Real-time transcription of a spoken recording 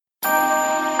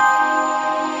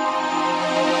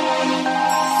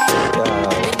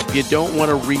If you don't want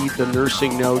to read the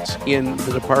nursing notes in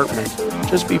the department,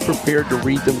 just be prepared to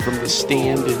read them from the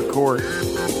stand in court.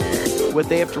 What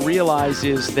they have to realize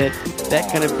is that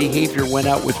that kind of behavior went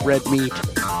out with red meat.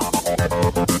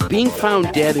 Being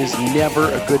found dead is never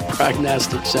a good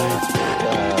prognostic sign.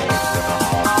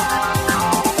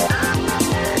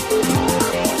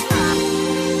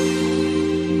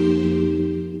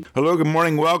 Hello, good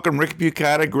morning. Welcome, Rick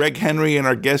Bucata, Greg Henry, and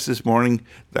our guest this morning,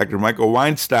 Dr. Michael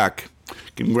Weinstock.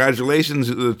 Congratulations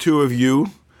to the two of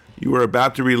you. You are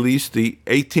about to release the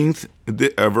 18th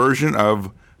version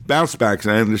of Bounce Backs,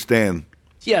 I understand.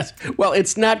 Yes. Well,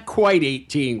 it's not quite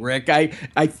 18, Rick. I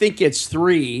think it's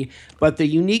 3. But the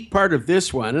unique part of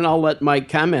this one, and I'll let Mike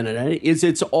comment on it, is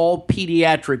it's all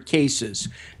pediatric cases.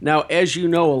 Now, as you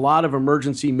know, a lot of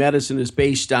emergency medicine is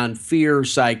based on fear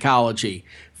psychology.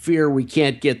 Fear we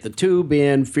can't get the tube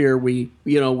in, fear we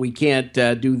can't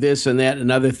do this and that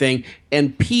and other thing.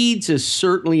 And peds is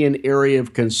certainly an area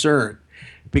of concern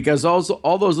because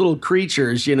all those little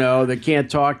creatures, that can't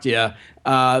talk to you,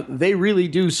 they really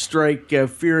do strike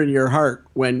fear in your heart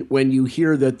when you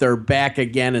hear that they're back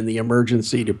again in the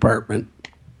emergency department.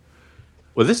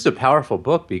 Well, this is a powerful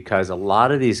book because a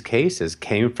lot of these cases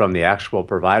came from the actual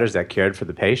providers that cared for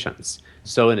the patients.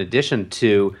 So in addition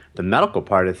to the medical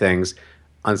part of things,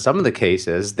 on some of the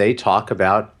cases, they talk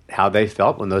about how they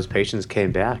felt when those patients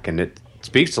came back. And it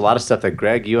speaks to a lot of stuff that,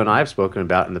 Greg, you and I have spoken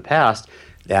about in the past,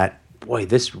 that, boy,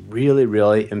 this really,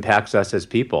 really impacts us as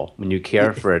people when you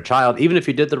care for a child, even if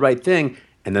you did the right thing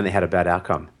and then they had a bad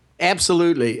outcome.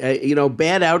 Absolutely.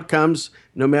 Bad outcomes,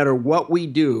 no matter what we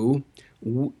do,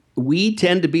 we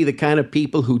tend to be the kind of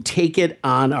people who take it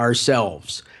on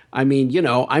ourselves. I mean,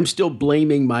 I'm still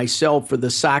blaming myself for the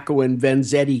Sacco and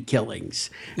Vanzetti killings.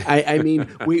 I mean,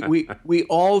 we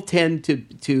all tend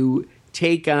to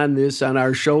take on this on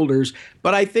our shoulders.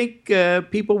 But I think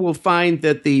people will find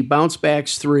that the Bounce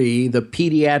Backs 3, the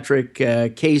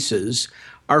pediatric cases,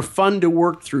 are fun to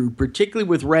work through, particularly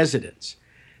with residents,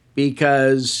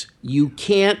 because you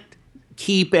can't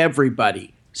keep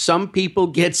everybody. Some people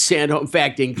get sent home. In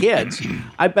fact, in kids,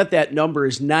 I bet that number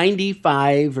is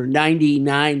 95 or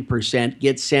 99%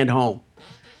 get sent home.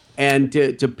 And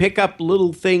to pick up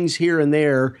little things here and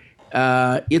there,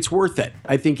 it's worth it.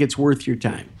 I think it's worth your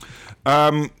time.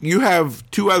 You have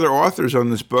 2 other authors on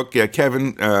this book.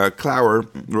 Kevin Clower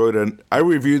wrote I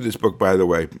reviewed this book, by the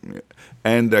way.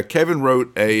 And Kevin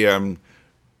wrote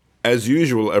as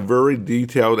usual, a very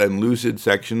detailed and lucid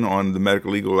section on the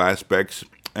medical legal aspects.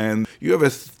 And you have a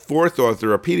 4th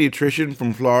author, a pediatrician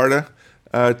from Florida.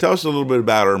 Tell us a little bit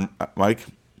about her, Mike.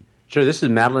 Sure. This is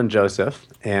Madeline Joseph,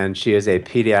 and she is a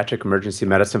pediatric emergency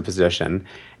medicine physician.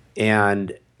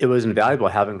 And it was invaluable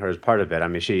having her as part of it. I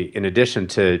mean, she, in addition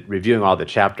to reviewing all the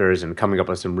chapters and coming up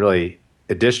with some really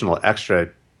additional extra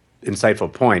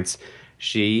insightful points,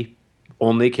 she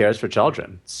only cares for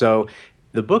children. So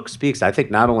the book speaks, I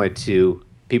think, not only to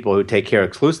people who take care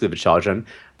exclusively of children,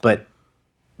 but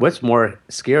what's more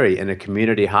scary in a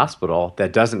community hospital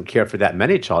that doesn't care for that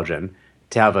many children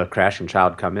to have a crashing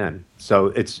child come in. So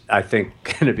it's, I think,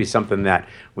 going to be something that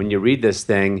when you read this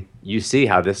thing, you see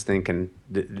how this thing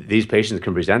these patients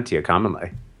can present to you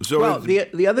commonly. So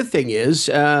the other thing is,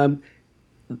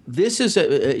 this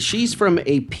is she's from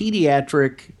a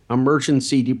pediatric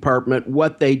emergency department.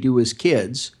 What they do as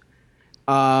kids,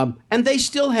 and they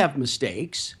still have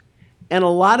mistakes. And a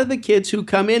lot of the kids who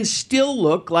come in still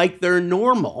look like they're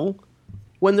normal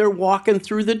when they're walking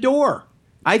through the door.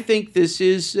 I think this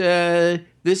is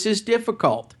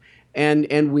difficult,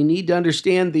 and we need to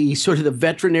understand the sort of the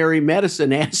veterinary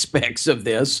medicine aspects of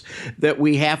this. That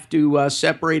we have to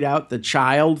separate out the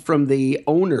child from the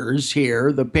owners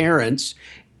here, the parents,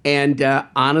 and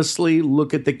honestly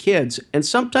look at the kids. And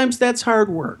sometimes that's hard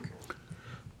work.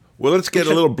 Well, let's get a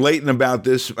little blatant about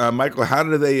this. Michael, how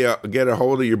do they get a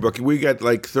hold of your book? We got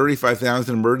like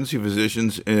 35,000 emergency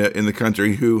physicians in the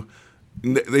country who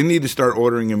they need to start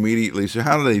ordering immediately. So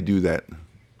how do they do that?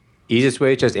 Easiest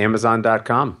way is just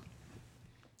Amazon.com.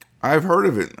 I've heard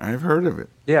of it.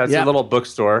 Yeah, it's a little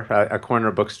bookstore, a corner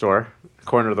bookstore,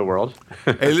 corner of the world.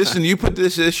 Hey, listen, you put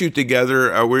this issue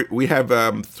together. We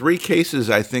have 3 cases,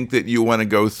 I think, that you want to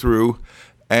go through.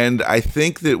 And I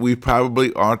think that we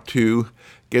probably ought to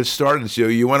get started. So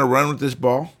you want to run with this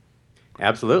ball?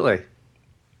 Absolutely.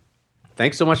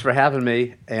 Thanks so much for having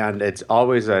me, and it's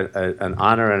always an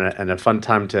honor and a fun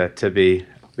time to be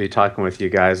talking with you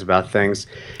guys about things.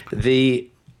 The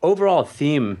overall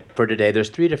theme for today, there's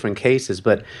 3 different cases,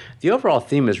 but the overall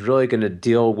theme is really going to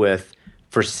deal with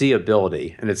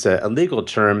foreseeability, and it's a legal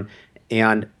term,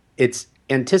 and it's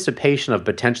anticipation of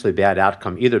potentially bad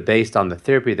outcome, either based on the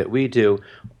therapy that we do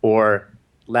or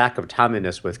lack of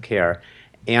timeliness with care.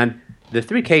 And the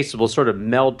three cases will sort of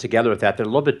meld together with that. They're a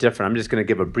little bit different. I'm just going to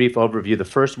give a brief overview. The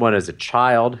first one is a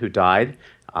child who died,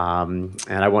 and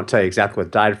I won't tell you exactly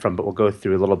what died from, but we'll go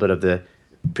through a little bit of the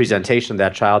presentation of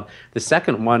that child. The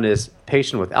second one is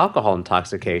patient with alcohol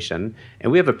intoxication,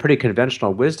 and we have a pretty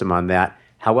conventional wisdom on that.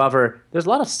 However, there's a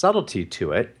lot of subtlety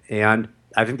to it, and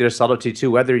I think there's subtlety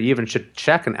to whether you even should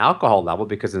check an alcohol level,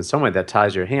 because in some way that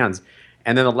ties your hands.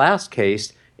 And then the last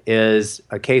case is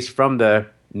a case from the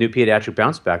New Pediatric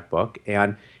Bounce Back book,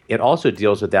 and it also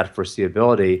deals with that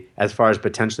foreseeability as far as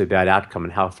potentially bad outcome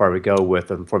and how far we go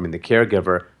with informing the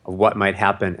caregiver of what might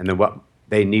happen and then what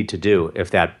they need to do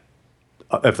if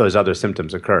those other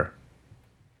symptoms occur.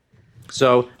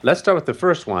 So let's start with the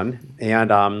first one, and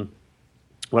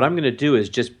what I'm going to do is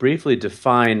just briefly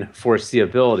define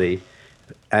foreseeability,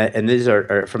 and these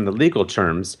are from the legal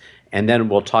terms, and then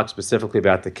we'll talk specifically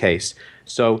about the case.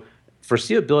 So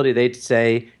foreseeability, they'd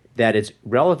say that it's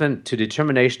relevant to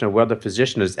determination of whether the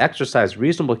physician has exercised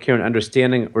reasonable care in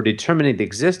understanding or determining the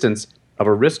existence of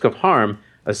a risk of harm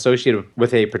associated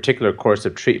with a particular course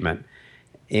of treatment.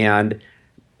 And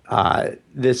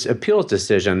this appeals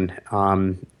decision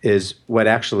is what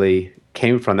actually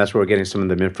came from. That's where we're getting some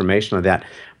of the information on that.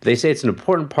 But they say it's an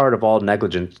important part of all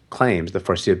negligent claims, the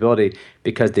foreseeability,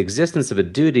 because the existence of a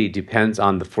duty depends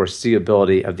on the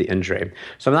foreseeability of the injury.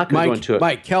 So I'm not going to go into it.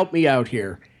 Mike, help me out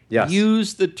here. Yes.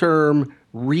 Use the term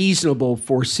reasonable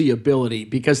foreseeability,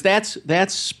 because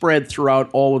that's spread throughout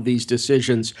all of these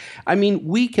decisions. I mean,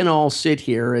 we can all sit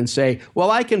here and say,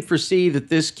 well, I can foresee that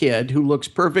this kid who looks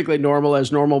perfectly normal,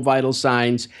 has normal vital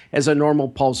signs, has a normal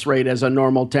pulse rate, has a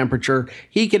normal temperature,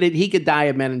 he could die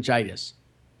of meningitis.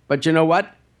 But you know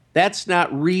what? That's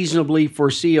not reasonably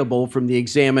foreseeable from the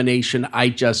examination I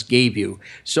just gave you.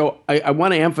 So I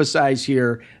want to emphasize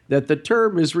here that the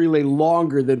term is really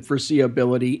longer than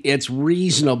foreseeability. It's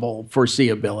reasonable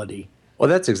foreseability. Well,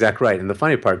 that's exactly right. And the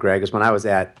funny part, Greg, is when I was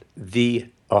at the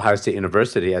Ohio State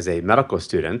University as a medical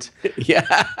student. Yeah.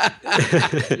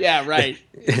 Yeah, right.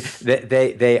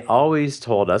 They always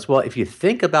told us, well, if you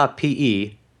think about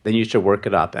PE, then you should work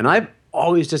it up. And I've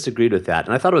always disagreed with that.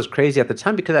 And I thought it was crazy at the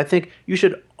time, because I think you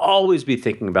should always be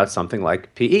thinking about something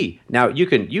like PE. Now, you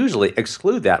can usually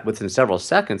exclude that within several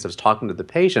seconds of talking to the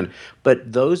patient,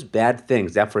 but those bad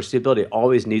things, that foreseeability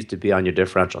always needs to be on your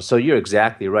differential. So you're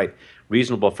exactly right.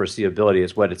 Reasonable foreseeability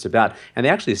is what it's about. And they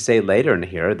actually say later in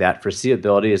here that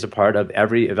foreseeability is a part of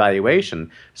every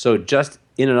evaluation. So just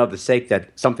in and of the sake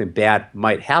that something bad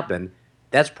might happen,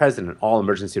 that's present in all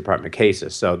emergency department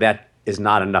cases. So that is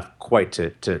not enough quite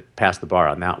to pass the bar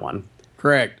on that one.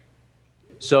 Correct.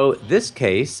 So this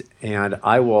case, and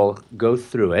I will go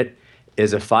through it,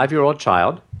 is a 5-year-old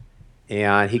child,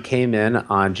 and he came in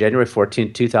on January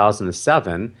 14,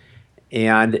 2007,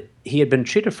 and he had been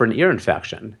treated for an ear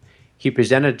infection. He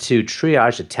presented to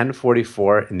triage at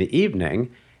 10:44 in the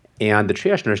evening, and the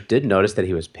triage nurse did notice that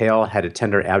he was pale, had a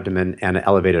tender abdomen, and an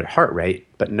elevated heart rate,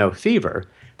 but no fever.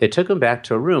 They took him back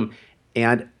to a room,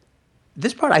 and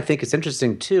this part I think is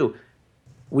interesting too.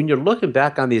 When you're looking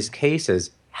back on these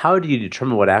cases, how do you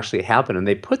determine what actually happened? And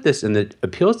they put this in the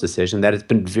appeals decision that it's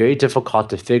been very difficult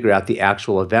to figure out the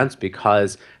actual events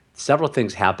because several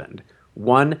things happened.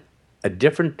 One, a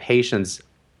different patient's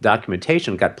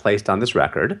documentation got placed on this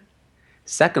record.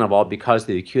 Second of all, because of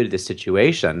the acuity of the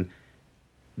situation,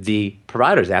 the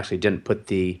providers actually didn't put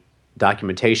the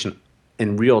documentation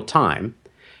in real time.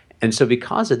 And so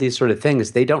because of these sort of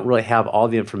things, they don't really have all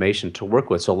the information to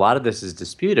work with. So a lot of this is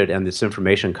disputed, and this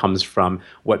information comes from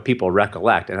what people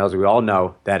recollect. And as we all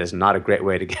know, that is not a great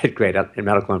way to get great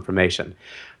medical information.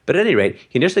 But at any rate,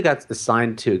 he initially got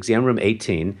assigned to exam room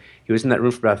 18. He was in that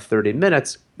room for about 30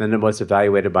 minutes, and then was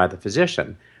evaluated by the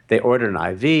physician. They ordered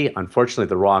an IV. Unfortunately,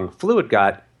 the wrong fluid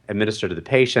got administered to the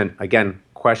patient. Again,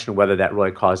 question whether that really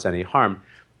caused any harm.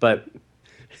 But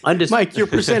Mike, you're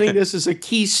presenting this as a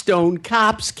Keystone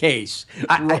Cops case.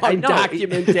 Wrong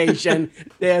documentation.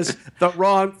 There's the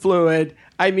wrong fluid.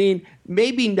 I mean,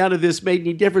 maybe none of this made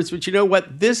any difference, but you know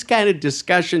what? This kind of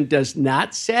discussion does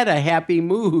not set a happy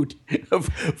mood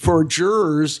for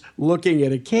jurors looking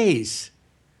at a case.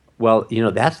 Well, you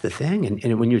know, that's the thing.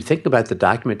 And when you think about the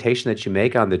documentation that you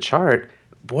make on the chart,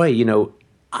 boy, you know,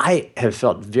 I have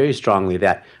felt very strongly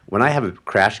that when I have a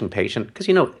crashing patient, because,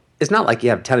 you know, it's not like you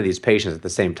have 10 of these patients at the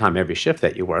same time every shift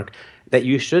that you work, that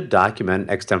you should document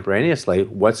extemporaneously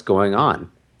what's going on.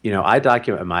 You know, I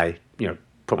document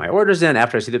put my orders in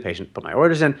after I see the patient, put my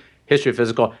orders in, history of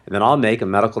physical, and then I'll make a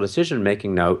medical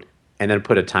decision-making note and then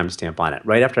put a timestamp on it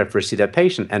right after I first see that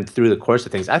patient and through the course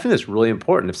of things. I think it's really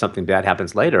important if something bad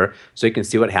happens later so you can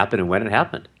see what happened and when it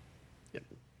happened.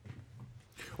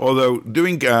 Although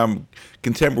doing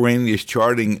contemporaneous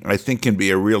charting, I think, can be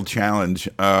a real challenge.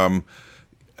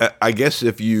 I guess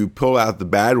if you pull out the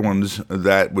bad ones,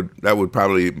 that would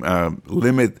probably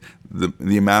limit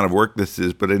the amount of work this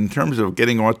is. But in terms of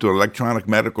getting onto an electronic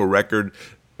medical record,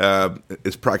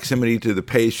 its proximity to the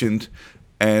patient,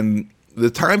 and the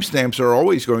timestamps are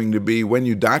always going to be when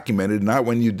you documented, not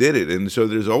when you did it. And so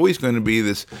there's always going to be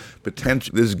this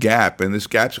potential, this gap, and this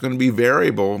gap's going to be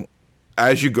variable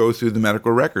as you go through the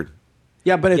medical record.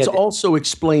 Yeah, but it's also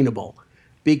explainable,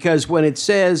 because when it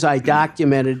says I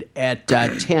documented at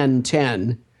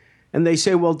 10:10, and they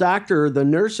say, well, doctor, the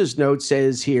nurse's note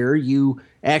says here you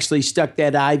actually stuck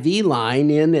that IV line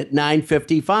in at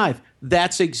 9:55.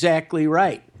 That's exactly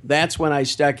right. That's when I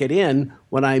stuck it in.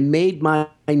 When I made my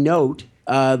note,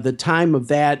 the time of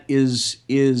that is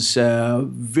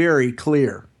very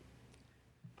clear.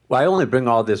 Well, I only bring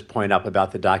all this point up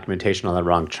about the documentation on the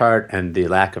wrong chart and the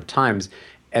lack of times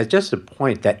as just a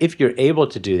point that if you're able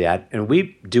to do that, and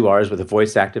we do ours with a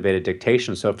voice-activated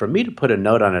dictation, so for me to put a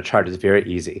note on a chart is very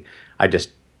easy. I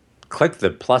just click the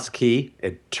plus key,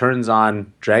 it turns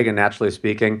on Dragon Naturally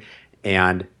Speaking,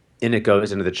 and in it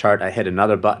goes into the chart. I hit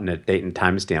another button, it date and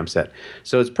timestamps it.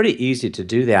 So it's pretty easy to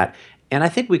do that. And I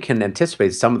think we can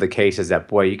anticipate some of the cases that,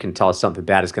 boy, you can tell something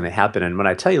bad is going to happen. And when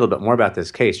I tell you a little bit more about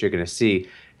this case, you're going to see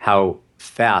how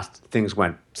fast things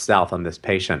went south on this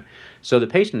patient. So the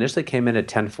patient initially came in at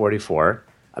 10:44.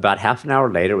 About half an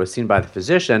hour later was seen by the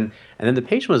physician, and then the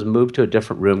patient was moved to a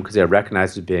different room because they were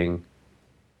recognized as being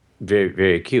very,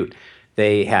 very acute.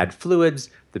 They had fluids.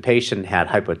 The patient had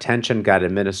hypotension, got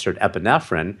administered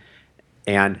epinephrine,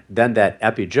 and then that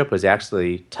epi drip was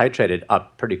actually titrated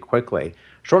up pretty quickly.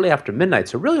 Shortly after midnight,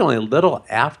 so really only a little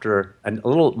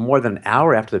more than an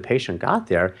hour after the patient got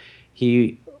there,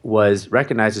 he was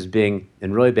recognized as being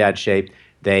in really bad shape.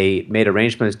 They made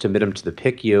arrangements to admit him to the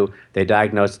PICU. They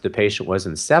diagnosed that the patient was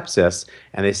in sepsis,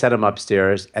 and they sent him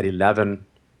upstairs at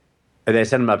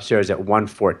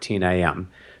 1:14 a.m.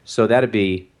 So that'd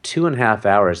be 2.5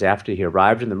 hours after he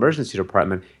arrived in the emergency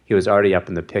department. He was already up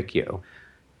in the PICU.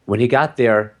 When he got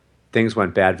there, things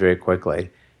went bad very quickly.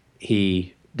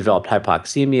 He developed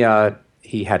hypoxemia.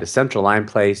 He had a central line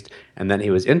placed, and then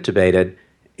he was intubated.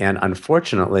 And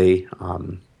unfortunately,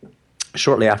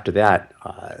 shortly after that,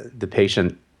 the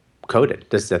patient coded.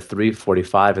 This is at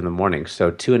 3:45 in the morning,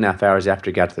 so 2.5 hours after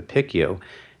he got to the PICU,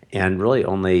 and really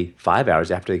only 5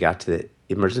 hours after they got to the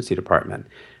emergency department.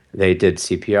 They did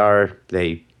CPR.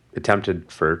 They attempted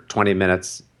for 20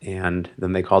 minutes, and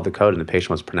then they called the code, and the patient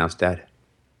was pronounced dead.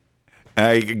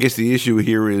 I guess the issue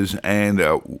here is, and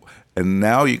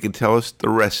now you can tell us the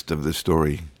rest of the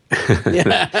story.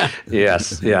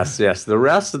 Yes. The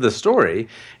rest of the story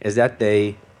is that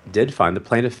the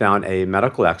plaintiff found a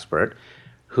medical expert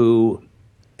who,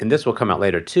 and this will come out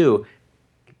later too,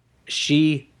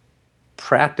 she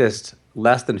practiced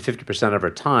less than 50% of her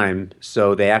time,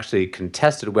 so they actually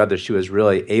contested whether she was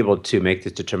really able to make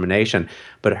this determination.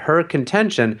 But her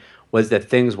contention was that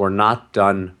things were not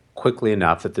done quickly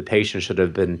enough, that the patient should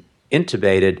have been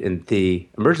intubated in the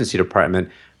emergency department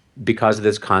because of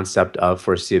this concept of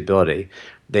foreseeability.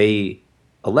 They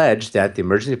alleged that the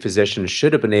emergency physician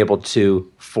should have been able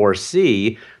to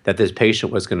foresee that this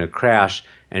patient was going to crash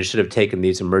and should have taken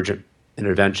these emergent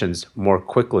interventions more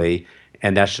quickly,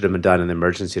 and that should have been done in the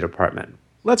emergency department.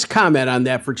 Let's comment on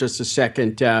that for just a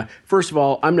second. First of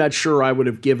all, I'm not sure I would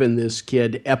have given this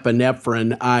kid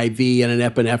epinephrine IV and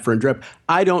an epinephrine drip.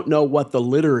 I don't know what the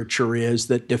literature is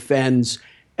that defends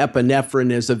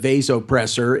epinephrine as a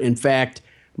vasopressor. In fact,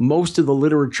 most of the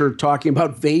literature talking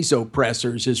about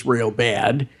vasopressors is real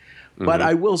bad. Mm-hmm. But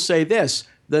I will say this.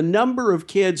 The number of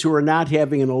kids who are not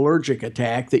having an allergic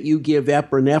attack that you give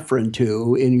epinephrine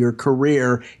to in your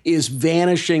career is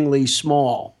vanishingly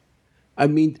small. I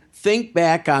mean, think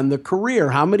back on the career.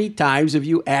 How many times have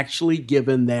you actually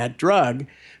given that drug?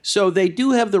 So they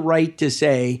do have the right to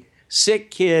say,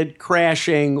 sick kid,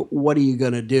 crashing, what are you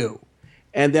going to do?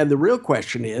 And then the real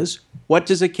question is, what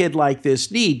does a kid like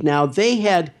this need? Now,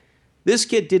 this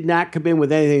kid did not come in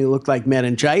with anything that looked like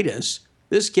meningitis.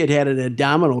 This kid had an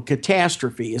abdominal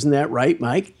catastrophe. Isn't that right,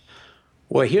 Mike?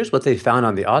 Well, here's what they found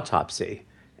on the autopsy.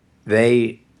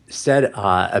 They said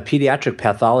a pediatric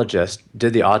pathologist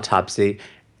did the autopsy,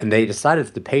 and they decided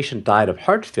that the patient died of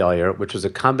heart failure, which was a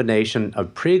combination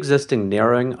of pre-existing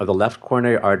narrowing of the left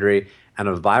coronary artery and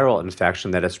a viral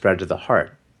infection that had spread to the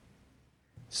heart.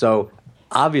 So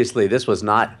obviously, this was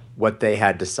not what they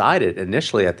had decided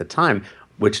initially at the time,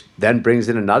 which then brings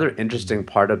in another interesting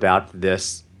part about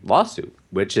this lawsuit,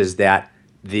 which is that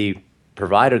the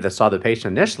provider that saw the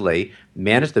patient initially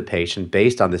managed the patient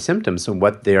based on the symptoms and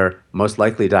what their most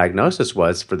likely diagnosis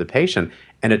was for the patient,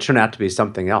 and it turned out to be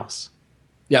something else.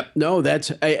 Yep. No,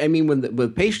 I mean, when the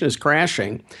patient is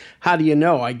crashing, how do you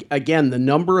know? Again, the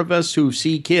number of us who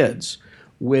see kids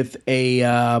with a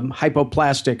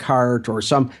hypoplastic heart or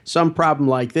some problem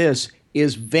like this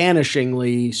is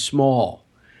vanishingly small.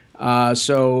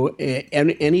 So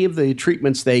any of the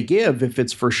treatments they give, if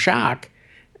it's for shock,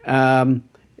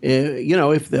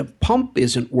 if the pump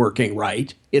isn't working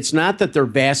right, it's not that they're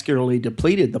vascularly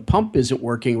depleted. The pump isn't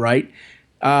working right.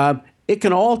 It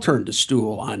can all turn to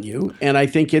stool on you. And I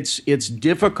think it's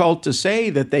difficult to say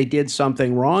that they did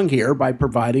something wrong here by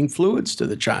providing fluids to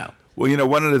the child. Well,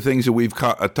 one of the things that we've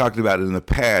talked about in the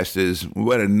past is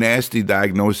what a nasty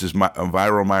diagnosis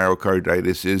viral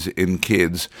myocarditis is in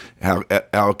kids, how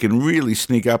it can really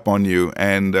sneak up on you,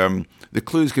 and the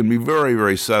clues can be very,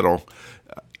 very subtle.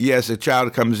 Yes, a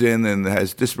child comes in and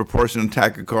has disproportionate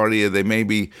tachycardia. They may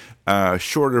be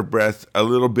short of breath a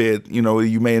little bit.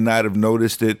 You may not have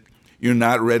noticed it. You're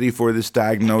not ready for this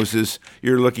diagnosis.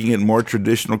 You're looking at more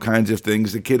traditional kinds of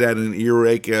things. The kid had an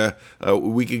earache a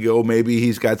week ago. Maybe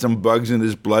he's got some bugs in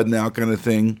his blood now, kind of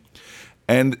thing.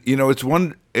 And it's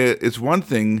one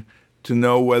thing to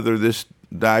know whether this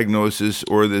diagnosis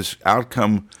or this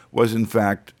outcome was in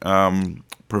fact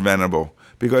preventable,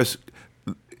 because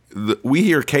we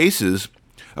hear cases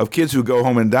of kids who go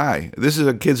home and die. This is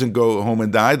a kids who go home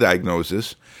and die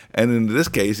diagnosis, and in this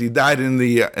case, he died in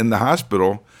the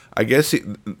hospital. I guess,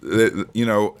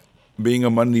 being a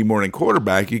Monday morning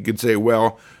quarterback, you could say,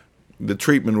 well, the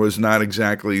treatment was not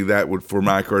exactly that for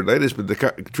myocarditis, but the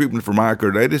treatment for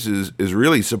myocarditis is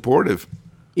really supportive.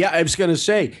 Yeah, I was going to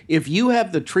say, if you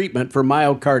have the treatment for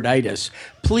myocarditis,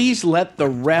 please let the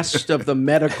rest of the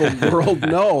medical world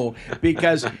know,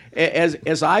 because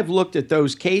as I've looked at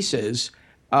those cases,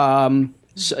 a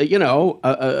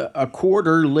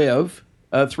quarter live,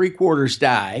 3/4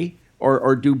 die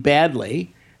or do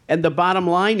badly. And the bottom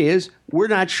line is, we're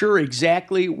not sure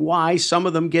exactly why some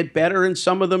of them get better and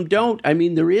some of them don't. I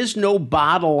mean, there is no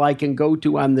bottle I can go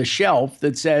to on the shelf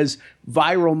that says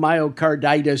viral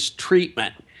myocarditis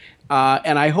treatment.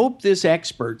 And I hope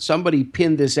somebody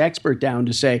pinned this expert down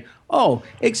to say, oh,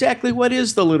 exactly what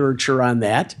is the literature on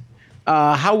that?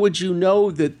 How would you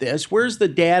know where's the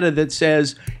data that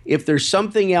says if there's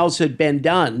something else had been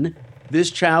done,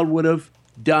 this child would have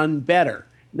done better?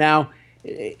 Now,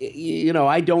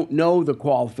 I don't know the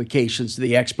qualifications of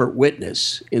the expert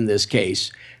witness in this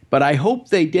case, but I hope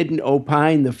they didn't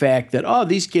opine the fact that,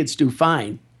 these kids do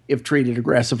fine if treated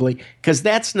aggressively, because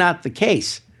that's not the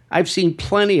case. I've seen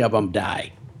plenty of them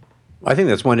die. I think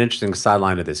that's one interesting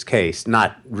sideline of this case,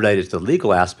 not related to the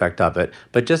legal aspect of it,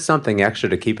 but just something extra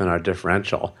to keep in our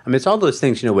differential. I mean, it's all those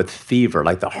things, with fever,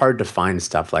 like the hard-to-find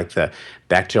stuff, like the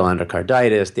bacterial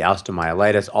endocarditis, the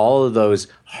osteomyelitis, all of those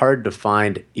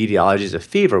hard-to-find etiologies of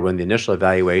fever when the initial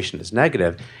evaluation is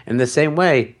negative. In the same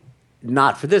way,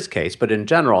 not for this case, but in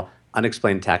general,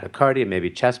 unexplained tachycardia,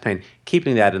 maybe chest pain,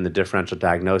 keeping that in the differential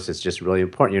diagnosis is just really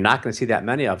important. You're not going to see that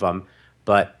many of them,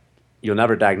 but you'll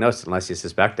never diagnose it unless you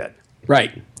suspect it.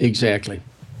 Right, exactly.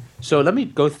 So let me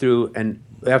go through, and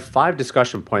we have 5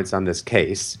 discussion points on this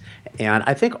case, and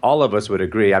I think all of us would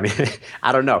agree. I mean,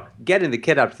 I don't know, getting the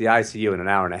kid up to the ICU in an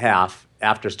hour and a half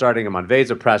after starting him on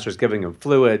vasopressors, giving him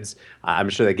fluids,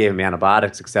 I'm sure they gave him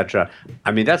antibiotics, etc.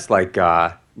 I mean, that's like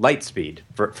light speed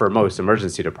for most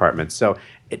emergency departments. So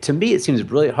to me, it seems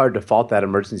really hard to fault that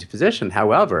emergency physician.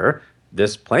 However,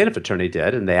 this plaintiff attorney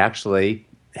did, and they actually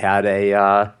had a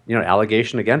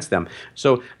allegation against them.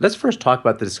 So let's first talk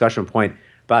about the discussion point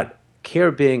about care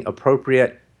being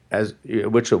appropriate,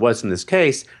 which it was in this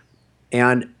case,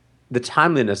 and the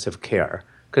timeliness of care.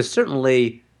 Because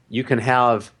certainly you can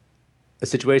have a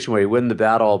situation where you win the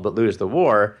battle but lose the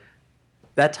war.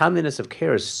 That timeliness of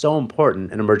care is so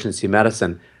important in emergency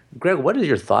medicine. Greg, what is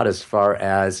your thought as far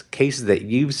as cases that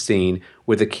you've seen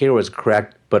where the care was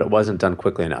correct but it wasn't done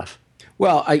quickly enough?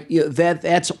 Well,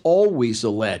 that's always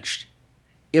alleged.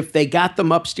 If they got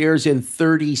them upstairs in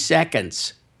 30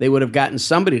 seconds, they would have gotten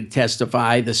somebody to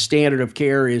testify. The standard of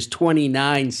care is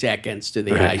 29 seconds to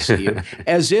the ICU.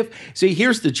 As if, see,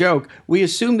 here's the joke. We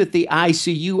assume that the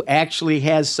ICU actually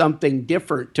has something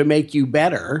different to make you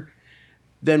better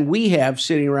than we have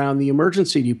sitting around the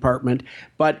emergency department.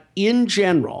 But in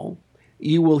general,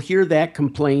 you will hear that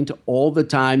complaint all the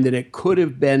time that it could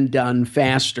have been done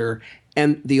faster.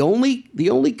 And the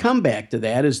only comeback to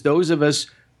that is those of us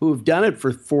who have done it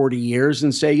for 40 years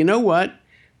and say, you know what?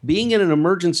 Being in an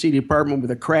emergency department with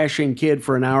a crashing kid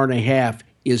for an hour and a half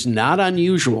is not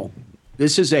unusual.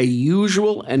 This is a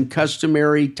usual and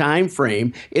customary time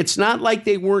frame. It's not like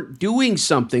they weren't doing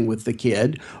something with the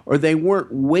kid or they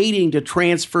weren't waiting to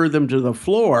transfer them to the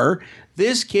floor.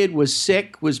 This kid was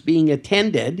sick, was being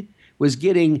attended, was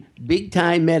getting big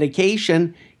time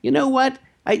medication. You know what?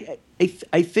 I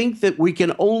think that we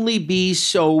can only be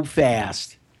so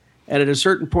fast. And at a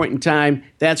certain point in time,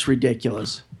 that's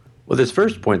ridiculous. Well, this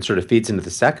first point sort of feeds into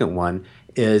the second one,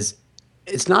 is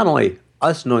it's not only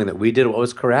us knowing that we did what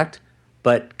was correct,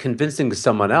 but convincing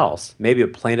someone else, maybe a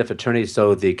plaintiff attorney,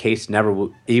 so the case never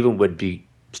even would be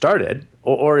started,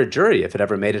 or a jury if it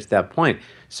ever made it to that point.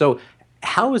 So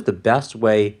how is the best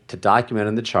way to document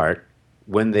in the chart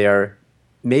when there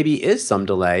maybe is some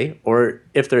delay, or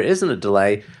if there isn't a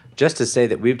delay, just to say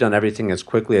that we've done everything as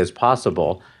quickly as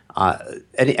possible?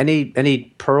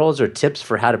 Any pearls or tips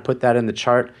for how to put that in the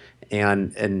chart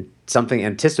and something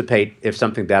anticipate if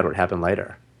something bad would happen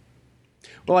later?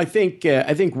 Well, I think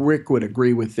Rick would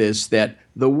agree with this, that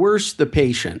the worse the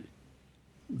patient,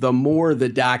 the more the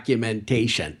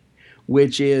documentation,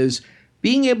 which is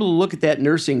being able to look at that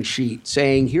nursing sheet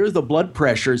saying, here's the blood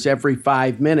pressures every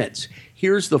 5 minutes.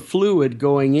 Here's the fluid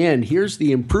going in. Here's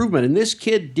the improvement. And this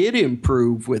kid did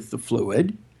improve with the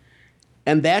fluid,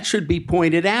 and that should be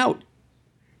pointed out.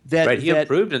 He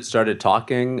improved and started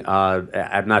talking.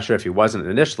 I'm not sure if he wasn't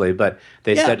initially, but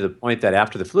they said to the point that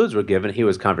after the fluids were given, he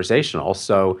was conversational.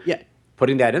 So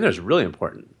putting that in there is really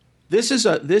important. This is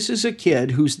a kid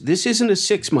this isn't a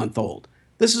 6-month-old.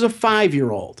 This is a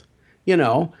 5-year-old. You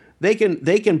know, they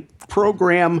can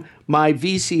program my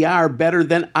VCR better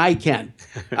than I can.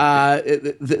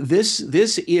 This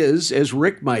is, as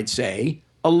Rick might say,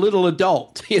 a little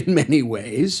adult in many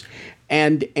ways,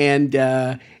 and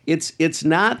it's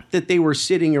not that they were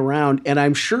sitting around, and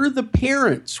I'm sure the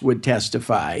parents would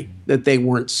testify that they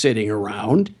weren't sitting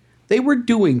around. They were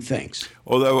doing things.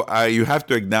 Although you have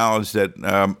to acknowledge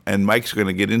that, and Mike's going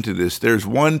to get into this, there's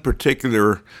one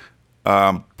particular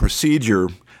procedure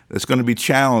that's going to be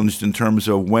challenged in terms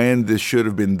of when this should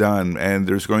have been done, and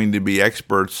there's going to be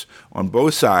experts on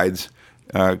both sides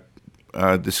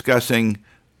discussing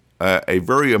a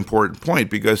very important point,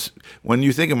 because when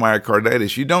you think of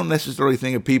myocarditis, you don't necessarily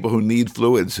think of people who need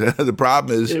fluids. The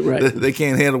problem is they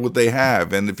can't handle what they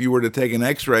have, and if you were to take an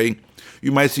X-ray,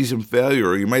 you might see some failure,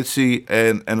 or you might see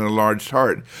an enlarged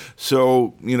heart.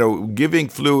 So, giving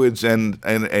fluids and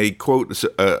a, quote,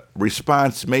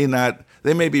 response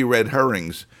may be red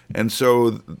herrings. And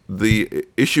so the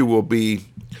issue will be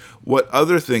what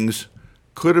other things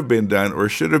could have been done or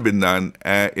should have been done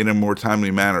in a more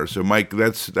timely manner. So, Mike,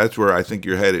 that's where I think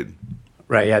you're headed.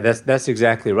 Right. Yeah, that's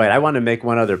exactly right. I want to make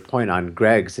one other point on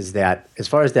Greg's, is that as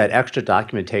far as that extra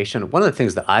documentation, one of the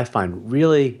things that I find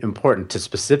really important to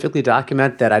specifically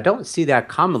document that I don't see that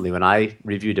commonly when I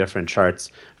review different charts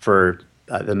for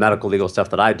the medical legal stuff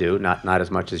that I do, not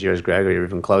as much as yours, Greg, or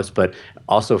even close, but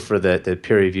also for the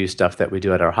peer review stuff that we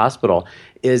do at our hospital,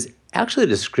 is actually a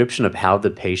description of how the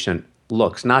patient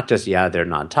looks. Not just, they're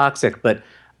non-toxic, but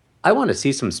I want to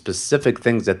see some specific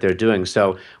things that they're doing.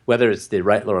 So whether it's the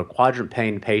right lower quadrant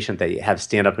pain patient that you have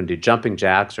stand up and do jumping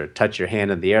jacks or touch your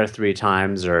hand in the air 3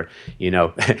 times, or,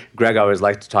 Greg always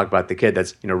likes to talk about the kid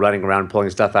that's, running around pulling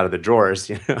stuff out of the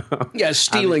drawers, Yeah,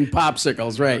 stealing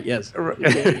popsicles, right, yes.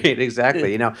 Right,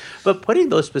 exactly, But putting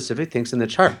those specific things in the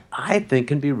chart, I think,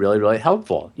 can be really, really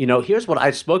helpful. Here's what I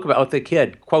spoke about with the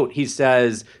kid. Quote, he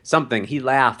says something, he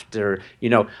laughed, or,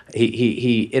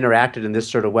 he interacted in this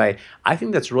sort of way. I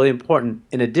think that's really important.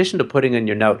 In addition to putting in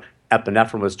your note,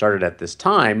 epinephrine was started at this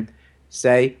time,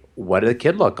 say, what did the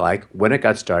kid look like when it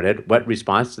got started? What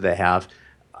response do they have?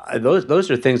 Those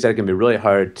are things that can be really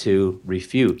hard to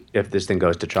refute if this thing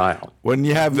goes to trial. When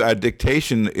you have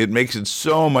dictation, it makes it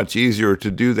so much easier to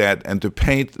do that and to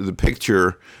paint the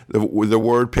picture, the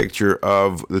word picture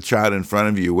of the child in front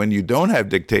of you. When you don't have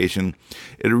dictation,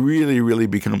 it really, really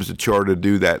becomes a chore to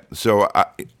do that. So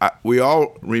we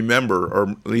all remember, or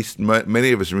at least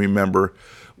many of us remember,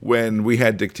 when we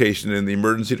had dictation in the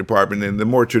emergency department in the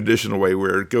more traditional way,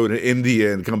 where go to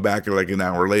India and come back like an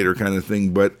hour later kind of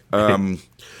thing. But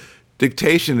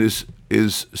dictation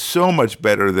is so much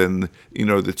better than,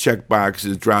 the check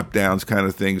boxes, drop downs kind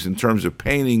of things in terms of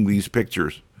painting these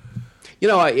pictures.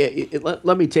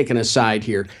 Let me take an aside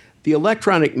here. The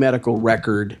electronic medical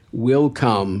record will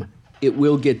come. It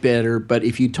will get better. But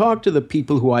if you talk to the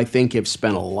people who I think have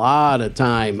spent a lot of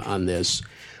time on this,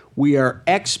 we are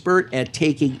expert at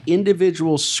taking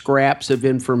individual scraps of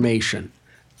information.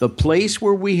 The place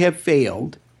where we have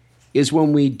failed is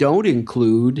when we don't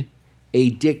include a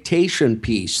dictation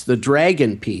piece, the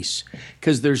dragon piece,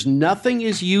 because there's nothing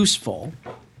as useful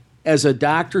as a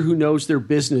doctor who knows their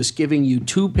business giving you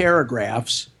 2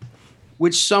 paragraphs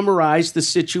which summarize the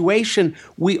situation.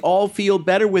 We all feel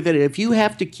better with it. If you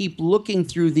have to keep looking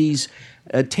through these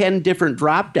 10 different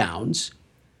drop downs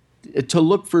to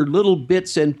look for little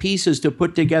bits and pieces to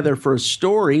put together for a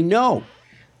story, no.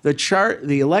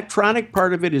 The electronic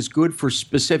part of it is good for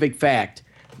specific fact.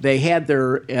 They had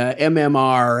their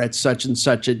MMR at such and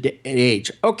such an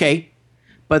age. Okay,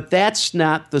 but that's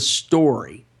not the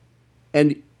story.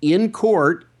 And in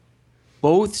court,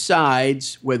 both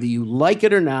sides, whether you like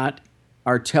it or not,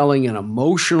 are telling an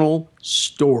emotional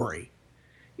story.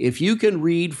 If you can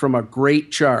read from a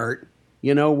great chart,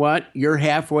 you know what? You're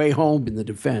halfway home in the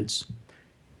defense.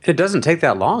 It doesn't take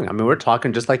that long. I mean, we're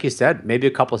talking, just like you said, maybe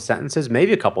a couple sentences,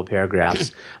 maybe a couple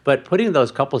paragraphs. But putting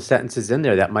those couple sentences in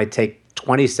there that might take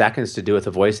 20 seconds to do with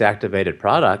a voice-activated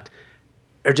product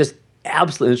are just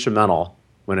absolutely instrumental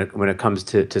when it comes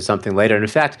to something later. And in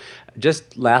fact,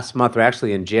 just last month, or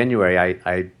actually in January,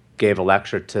 I gave a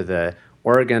lecture to the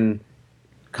Oregon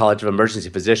College of Emergency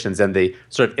Physicians, and the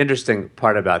sort of interesting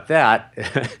part about that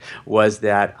was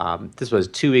that this was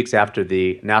 2 weeks after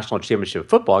the national championship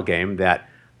football game that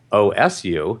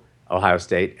OSU, Ohio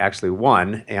State, actually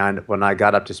won. And when I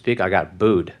got up to speak, I got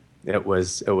booed. It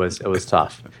was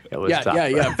tough. It was tough.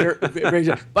 Yeah.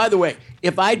 Very By the way,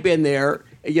 if I'd been there,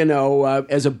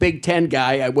 as a Big Ten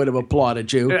guy, I would have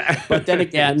applauded you. But then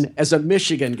again, as a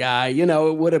Michigan guy, it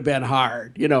would have been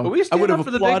hard. But we stand up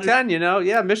for the Big Ten,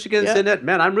 Yeah, Michigan's in it.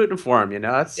 Man, I'm rooting for them,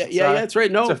 That's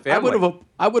right. No,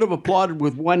 I would have applauded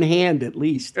with one hand at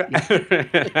least.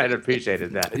 I'd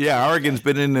appreciated that. Yeah, Oregon's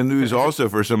been in the news also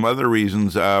for some other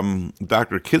reasons.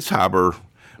 Dr. Kitzhaber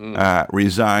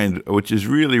resigned, which is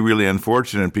really, really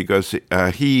unfortunate because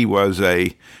he was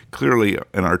clearly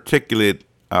an articulate,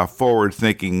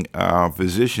 forward-thinking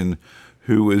physician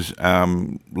who was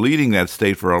leading that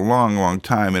state for a long, long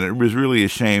time, and it was really a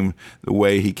shame the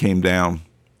way he came down.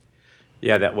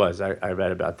 Yeah, that was. I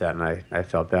read about that, and I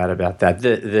felt bad about that.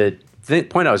 The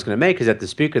point I was going to make is that the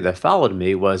speaker that followed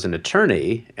me was an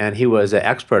attorney, and he was an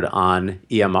expert on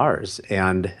EMRs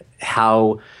and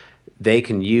how they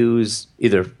can use,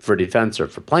 either for defense or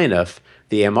for plaintiff,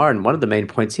 the EMR. And one of the main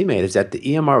points he made is that the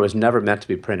EMR was never meant to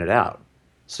be printed out.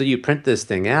 So you print this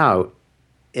thing out,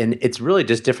 and it's really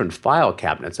just different file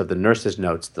cabinets of the nurse's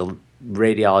notes, the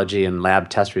radiology and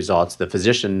lab test results, the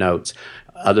physician notes,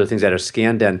 other things that are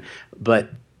scanned in.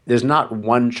 But there's not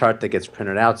one chart that gets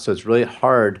printed out, so it's really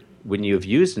hard when you've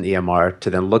used an EMR to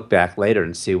then look back later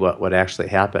and see what actually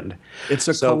happened. It's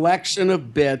a collection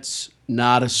of bits,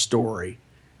 not a story.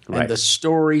 Right. And the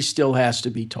story still has to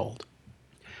be told.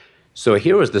 So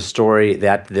here was the story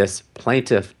that this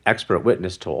plaintiff expert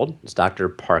witness told. It's Dr.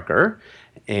 Parker,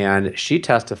 and she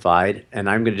testified, and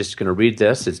I'm just going to read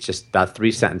this. It's just about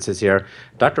 3 sentences here.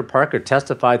 Dr. Parker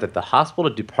testified that the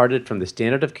hospital departed from the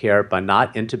standard of care by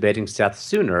not intubating Seth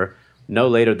sooner, no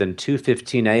later than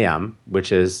 2:15 a.m.,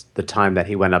 which is the time that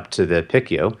he went up to the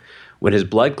PICU, when his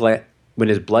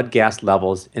blood gas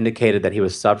levels indicated that he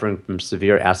was suffering from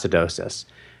severe acidosis.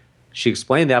 She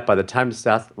explained that by the time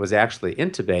Seth was actually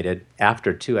intubated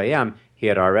after 2 a.m., he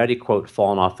had already, quote,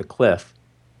 fallen off the cliff,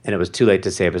 and it was too late to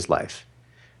save his life.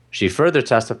 She further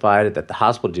testified that the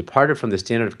hospital departed from the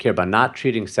standard of care by not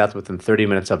treating Seth within 30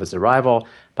 minutes of his arrival,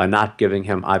 by not giving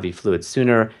him IV fluids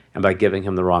sooner, and by giving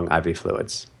him the wrong IV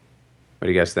fluids. What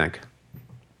do you guys think?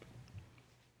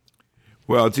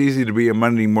 Well, it's easy to be a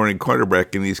Monday morning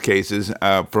quarterback in these cases.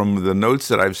 From the notes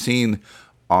that I've seen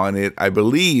on it, I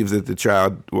believe that the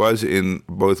child was in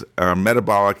both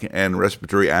metabolic and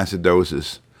respiratory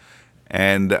acidosis.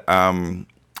 And I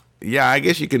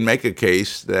guess you can make a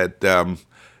case that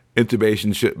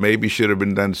intubation should have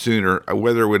been done sooner.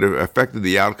 Whether it would have affected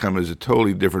the outcome is a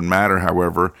totally different matter,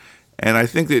 however. And I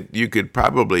think that you could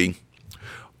probably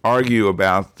argue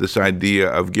about this idea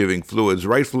of giving fluids,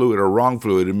 right fluid or wrong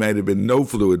fluid. It might have been no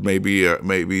fluid, maybe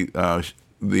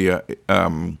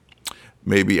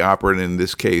operant in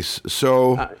this case.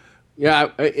 So,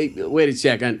 wait a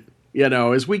second.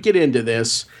 As we get into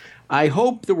this, I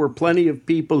hope there were plenty of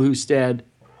people who said,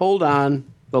 hold on,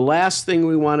 the last thing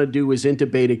we want to do is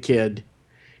intubate a kid.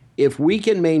 If we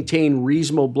can maintain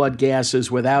reasonable blood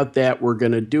gases without that, we're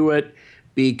going to do it,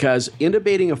 because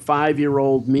intubating a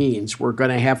 5-year-old means we're going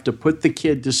to have to put the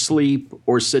kid to sleep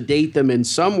or sedate them in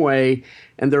some way.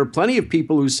 And there are plenty of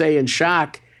people who say in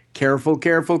shock, careful,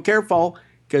 careful, careful,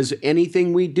 because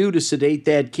anything we do to sedate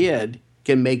that kid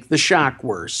can make the shock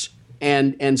worse.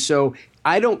 And so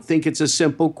I don't think it's a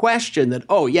simple question that,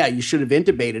 oh, yeah, you should have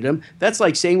intubated him. That's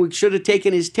like saying we should have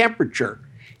taken his temperature.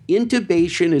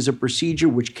 Intubation is a procedure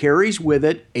which carries with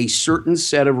it a certain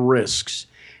set of risks.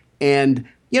 And,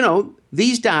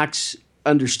 these docs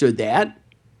understood that.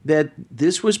 that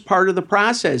this was part of the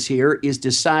process here, is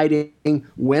deciding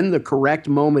when the correct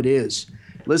moment is.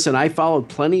 Listen, I followed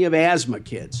plenty of asthma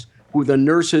kids who the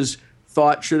nurses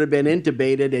thought should have been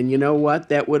intubated, and you know what?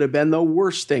 That would have been the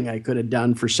worst thing I could have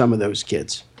done for some of those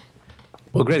kids.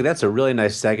 Well, Greg, that's a really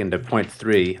nice second to point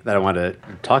 3 that I want to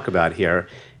talk about here.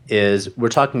 Is we're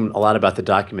talking a lot about the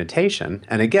documentation.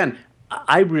 And again,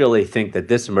 I really think that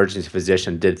this emergency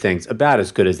physician did things about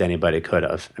as good as anybody could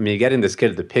have. I mean, getting this kid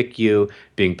to the PICU,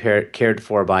 being cared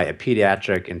for by a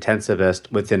pediatric intensivist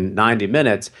within 90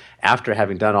 minutes after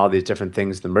having done all these different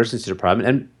things in the emergency department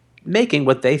and making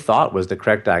what they thought was the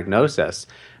correct diagnosis,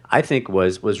 I think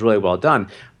was really well done.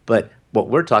 But what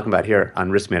we're talking about here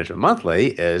on Risk Management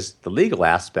Monthly is the legal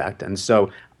aspect. And so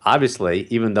obviously,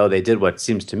 even though they did what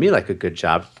seems to me like a good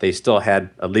job, they still had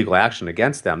a legal action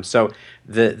against them. So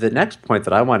the next point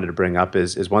that I wanted to bring up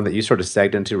is one that you sort of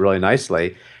segged into really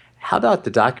nicely. How about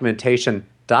the documentation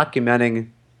documenting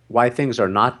why things are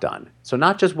not done? So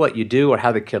not just what you do or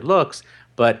how the kid looks,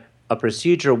 but a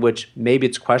procedure which maybe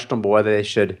it's questionable whether they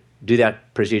should do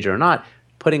that procedure or not,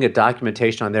 putting a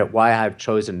documentation on there why I've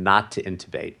chosen not to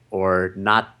intubate or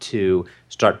not to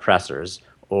start pressors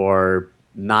or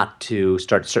not to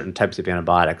start certain types of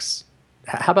antibiotics.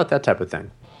 How about that type of thing?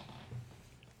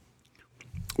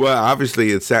 Well,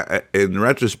 obviously, it's in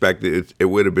retrospect, it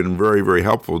would have been very, very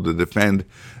helpful to defend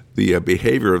the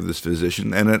behavior of this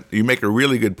physician. And you make a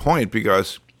really good point,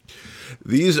 because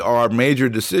these are major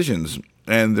decisions,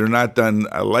 and they're not done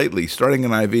lightly. Starting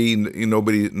an IV,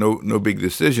 no big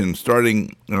decision.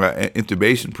 Starting an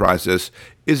intubation process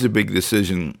is a big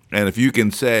decision. And if you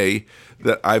can say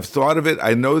that I've thought of it,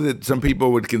 I know that some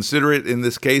people would consider it in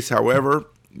this case. However,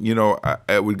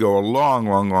 it would go a long,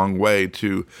 long, long way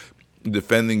to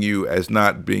defending you as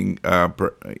not being,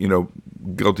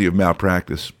 guilty of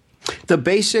malpractice. The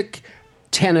basic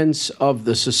tenets of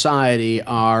the society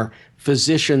are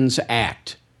physicians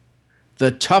act. The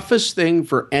toughest thing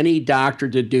for any doctor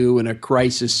to do in a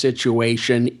crisis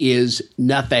situation is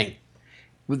nothing.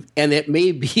 And it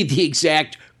may be the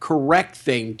exact correct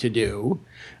thing to do.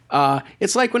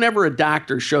 It's like whenever a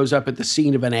doctor shows up at the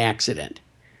scene of an accident.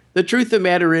 The truth of the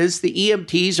matter is the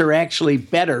EMTs are actually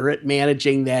better at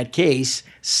managing that case.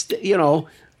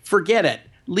 Forget it.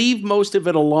 Leave most of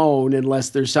it alone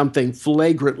unless there's something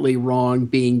flagrantly wrong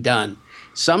being done.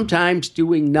 Sometimes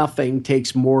doing nothing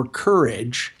takes more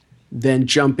courage than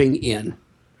jumping in.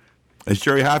 As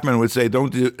Jerry Hoffman would say,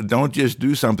 don't just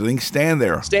do something, stand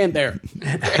there. Stand there.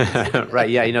 Right,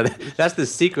 yeah, that's the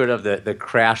secret of the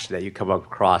crash that you come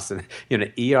across. And,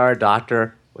 an ER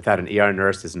doctor without an ER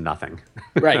nurse is nothing.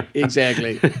 Right,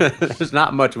 exactly. There's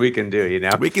not much we can do,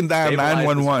 We can dial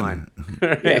 911.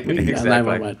 Yeah, we can dial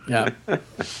 911, yeah.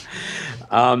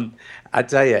 I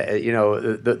tell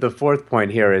you, the fourth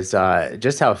point here is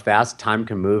just how fast time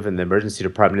can move in the emergency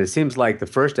department. It seems like the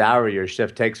first hour of your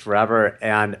shift takes forever,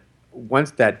 and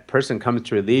once that person comes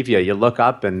to relieve you, you look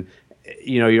up and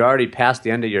you're already past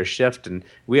the end of your shift, and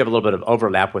we have a little bit of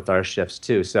overlap with our shifts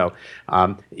too. So,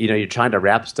 you're trying to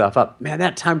wrap stuff up. Man,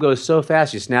 that time goes so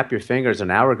fast. You snap your fingers,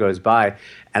 an hour goes by,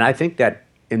 and I think that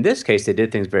in this case, they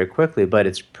did things very quickly, but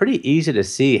it's pretty easy to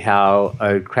see how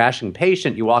a crashing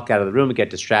patient, you walk out of the room and get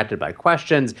distracted by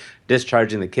questions,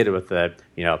 discharging the kid with a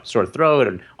sore throat,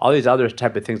 and all these other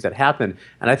type of things that happen.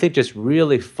 And I think just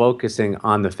really focusing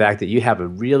on the fact that you have a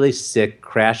really sick,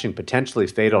 crashing, potentially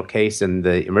fatal case in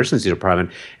the emergency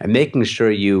department, and making sure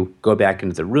you go back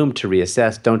into the room to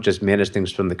reassess. Don't just manage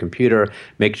things from the computer.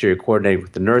 Make sure you're coordinating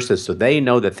with the nurses so they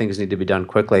know that things need to be done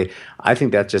quickly. I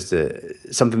think that's just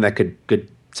something that could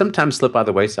sometimes slip by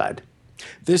the wayside.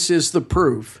 This is the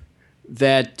proof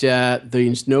that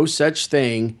there's no such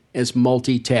thing as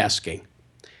multitasking.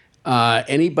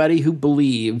 Anybody who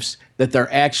believes that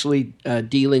they're actually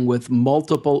dealing with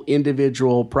multiple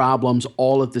individual problems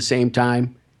all at the same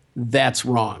time, that's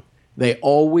wrong. They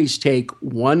always take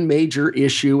one major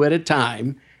issue at a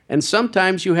time, and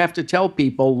sometimes you have to tell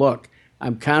people, look,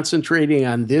 I'm concentrating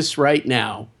on this right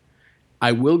now.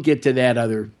 I will get to that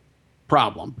other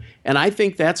problem. And I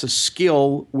think that's a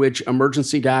skill which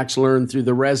emergency docs learn through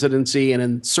the residency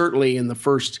and certainly in the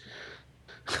first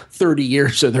 30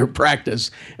 years of their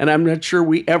practice. And I'm not sure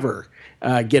we ever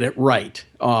get it right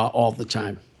all the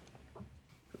time.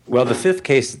 Well, the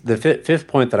fifth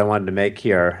point that I wanted to make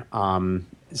here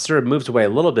sort of moves away a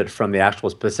little bit from the actual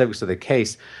specifics of the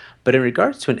case. But in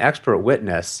regards to an expert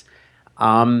witness,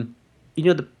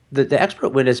 the expert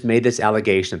witness made this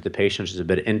allegation that the patient has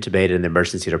been intubated in the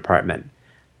emergency department.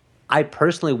 I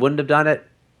personally wouldn't have done it.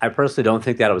 I personally don't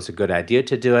think that it was a good idea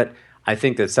to do it. I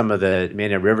think that some of the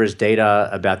Manny Rivers data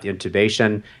about the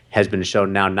intubation has been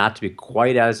shown now not to be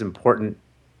quite as important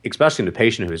especially in the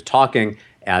patient who is talking,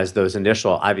 as those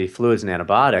initial IV fluids and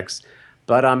antibiotics.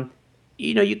 But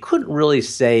you couldn't really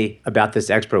say about this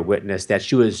expert witness that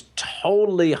she was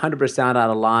totally 100% out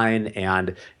of line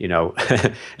and,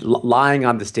 lying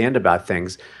on the stand about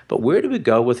things. But where do we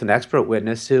go with an expert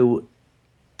witness who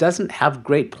doesn't have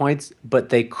great points, but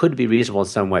they could be reasonable in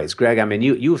some ways? Greg, I mean,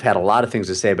 you've had a lot of things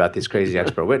to say about these crazy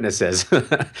expert witnesses.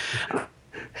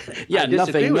 Yeah, I disagree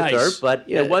nothing with nice. her, but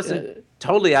it wasn't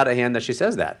totally out of hand that she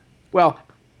says that. Well,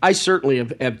 I certainly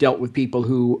have dealt with people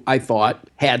who I thought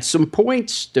had some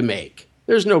points to make.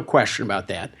 There's no question about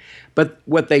that. But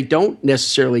what they don't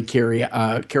necessarily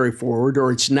carry forward,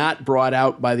 or it's not brought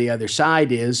out by the other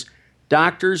side, is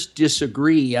doctors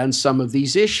disagree on some of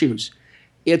these issues.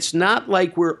 It's not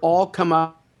like we're all come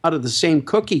out of the same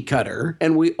cookie cutter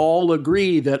and we all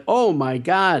agree that, oh my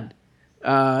God,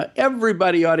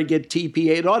 everybody ought to get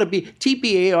TPA.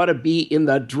 TPA ought to be in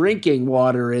the drinking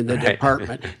water in the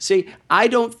department. See, I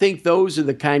don't think those are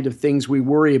the kind of things we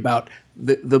worry about.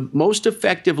 The most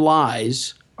effective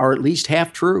lies are at least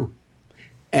half true.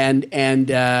 And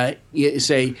you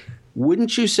say,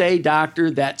 wouldn't you say, doctor,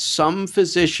 that some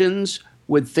physicians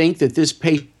would think that this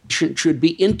patient should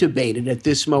be intubated at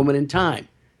this moment in time?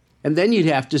 And then you'd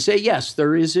have to say, yes,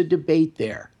 there is a debate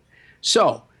there.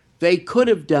 So they could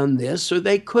have done this or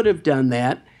they could have done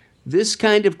that. This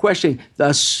kind of questioning,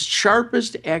 the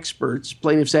sharpest experts,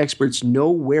 plaintiff's experts, know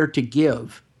where to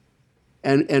give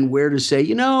and where to say,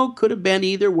 could have been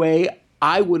either way.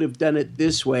 I would have done it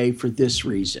this way for this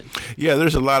reason. Yeah,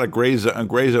 there's a lot of gray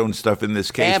zone stuff in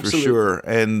this case. Absolutely. For sure.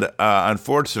 And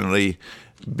unfortunately,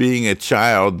 being a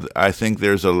child, I think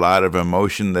there's a lot of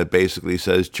emotion that basically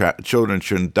says children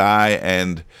shouldn't die,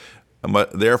 and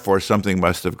therefore something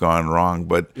must have gone wrong.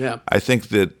 But yeah. I think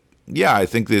that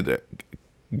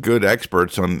good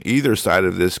experts on either side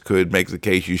of this could make the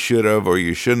case you should have or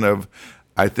you shouldn't have.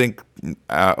 I think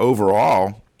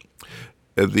overall,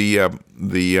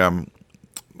 the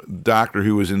doctor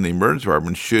who was in the emergency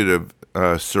department should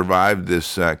have survived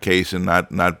this case and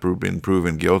not been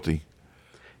proven guilty.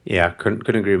 Yeah, couldn't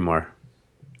agree more.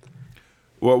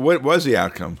 Well, what was the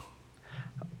outcome?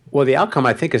 Well, the outcome,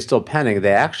 I think, is still pending.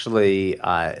 They actually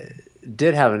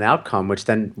did have an outcome, which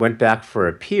then went back for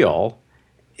appeal,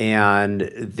 and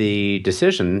the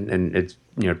decision, and it's,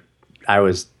 I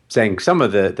was saying some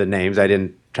of the names. I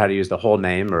didn't try to use the whole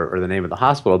name or the name of the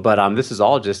hospital, but this is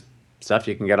all just stuff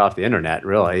you can get off the internet,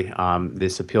 really,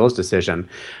 this appeals decision.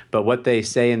 But what they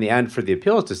say in the end for the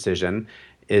appeals decision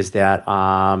is that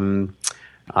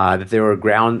that there were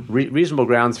reasonable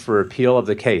grounds for appeal of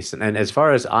the case. And as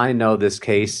far as I know, this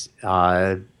case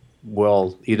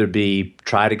will either be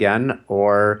tried again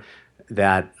or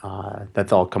that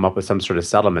they'll come up with some sort of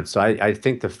settlement. So I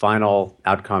think the final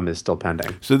outcome is still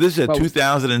pending. So this is a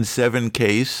 2007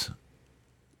 case?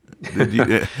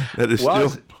 That is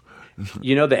still...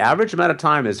 the average amount of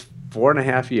time is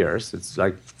 4.5 years. It's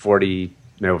like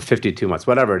 52 months,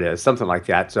 whatever it is, something like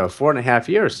that. So 4.5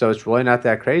 years. So it's really not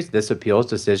that crazy. This appeals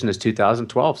decision is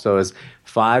 2012. So it's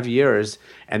 5 years.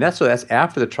 And that's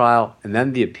after the trial. And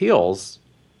then the appeals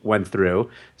went through.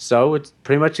 So it's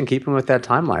pretty much in keeping with that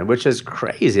timeline, which is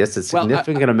crazy. It's a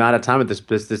significant amount of time of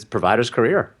this provider's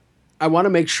career. I want to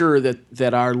make sure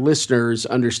that our listeners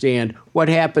understand what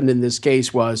happened in this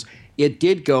case was it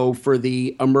did go for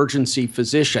the emergency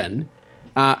physician,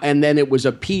 and then it was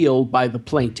appealed by the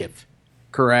plaintiff,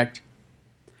 correct?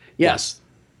 Yes.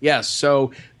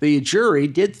 So the jury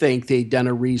did think they'd done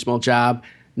a reasonable job.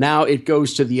 Now it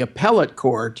goes to the appellate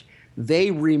court.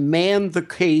 They remand the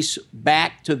case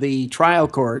back to the trial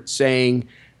court saying,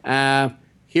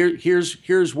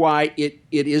 here's why it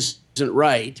isn't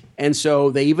right. And so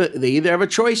they either have a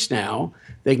choice now.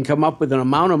 They can come up with an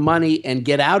amount of money and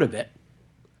get out of it,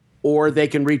 or they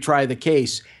can retry the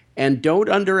case. And don't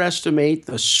underestimate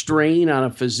the strain on a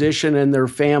physician and their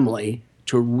family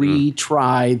to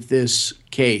retry this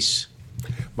case.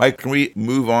 Mike, can we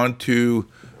move on to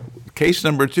case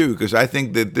number 2? Because I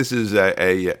think that this is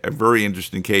a very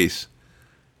interesting case.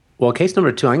 Well, case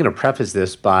number 2, I'm going to preface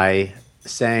this by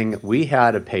saying we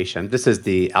had a patient. This is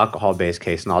the alcohol-based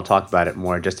case, and I'll talk about it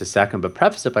more in just a second. But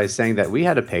preface it by saying that we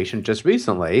had a patient just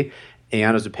recently, and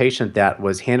it was a patient that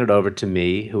was handed over to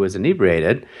me who was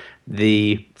inebriated.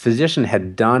 The physician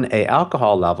had done an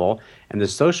alcohol level, and the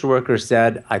social worker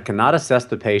said, I cannot assess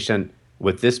the patient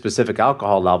with this specific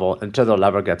alcohol level until the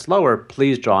level gets lower.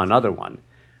 Please draw another one.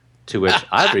 To which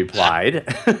I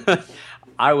replied,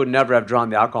 I would never have drawn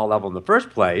the alcohol level in the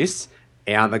first place.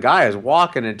 And the guy is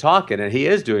walking and talking, and he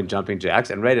is doing jumping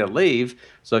jacks and ready to leave.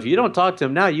 So if you don't talk to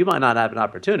him now, you might not have an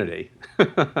opportunity.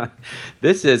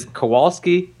 This is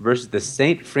Kowalski versus the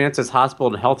St. Francis Hospital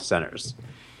and Health Centers.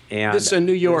 And This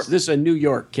is a New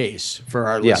York case for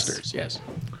our listeners. Yes.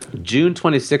 June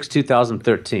 26,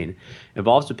 2013,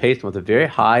 involves a patient with a very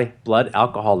high blood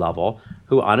alcohol level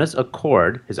who, on his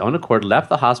own accord, left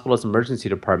the hospital's emergency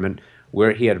department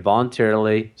where he had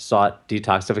voluntarily sought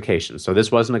detoxification. So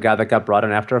this wasn't a guy that got brought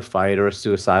in after a fight or a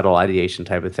suicidal ideation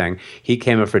type of thing. He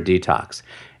came in for detox.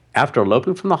 After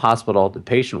eloping from the hospital, the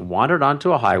patient wandered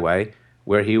onto a highway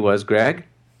where he was, Greg?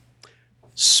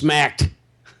 Smacked.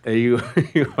 You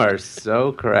are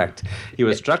so correct. He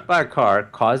was struck by a car,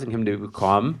 causing him to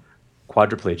become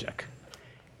quadriplegic.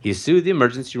 He sued the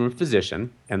emergency room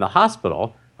physician and the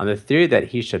hospital on the theory that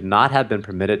he should not have been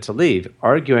permitted to leave,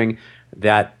 arguing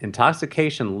that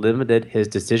intoxication limited his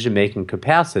decision-making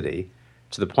capacity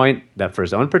to the point that for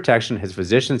his own protection, his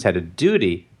physicians had a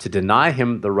duty to deny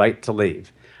him the right to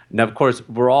leave. Now, of course,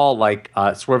 we're all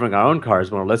swerving our own cars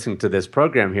when we're listening to this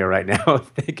program here right now,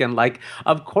 thinking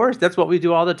of course, that's what we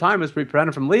do all the time is prevent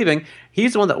him from leaving.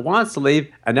 He's the one that wants to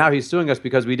leave, and now he's suing us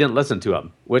because we didn't listen to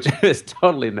him, which is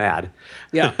totally mad.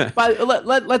 Yeah, but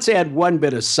let's add one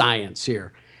bit of science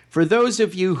here. For those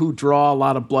of you who draw a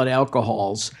lot of blood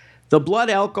alcohols, the blood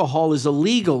alcohol is a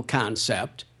legal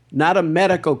concept, not a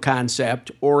medical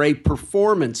concept or a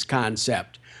performance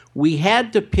concept. We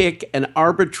had to pick an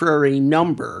arbitrary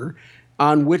number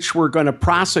on which we're going to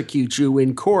prosecute you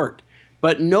in court.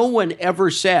 But no one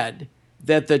ever said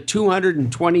that the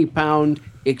 220-pound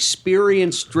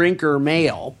experienced drinker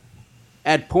male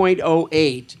at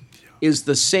 0.08 is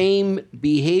the same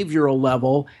behavioral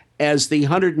level as the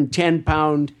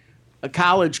 110-pound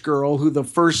college girl who the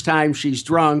first time she's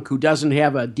drunk, who doesn't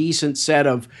have a decent set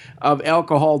of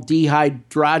alcohol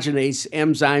dehydrogenase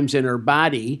enzymes in her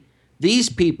body. These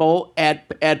people at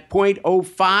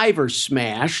 0.05 are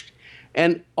smashed,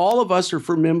 and all of us are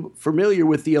familiar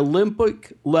with the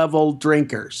Olympic level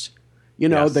drinkers. You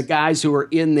know, Yes. the guys who are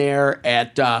in there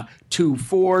at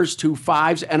 2.4s,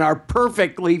 2.5s, and are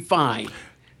perfectly fine.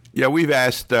 Yeah, we've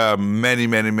asked many,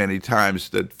 many, many times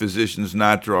that physicians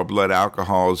not draw blood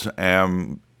alcohols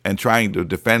and trying to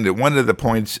defend it. One of the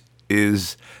points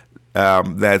is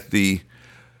that the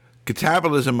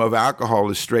catabolism of alcohol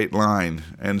is straight line,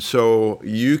 and so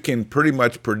you can pretty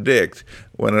much predict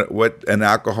what an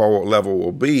alcohol level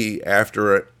will be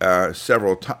after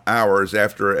several hours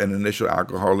after an initial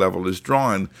alcohol level is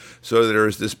drawn. So there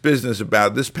is this business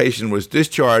about this patient was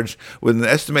discharged with an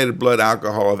estimated blood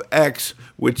alcohol of X,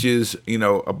 which is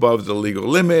above the legal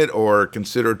limit or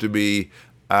considered to be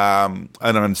an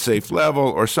unsafe level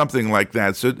or something like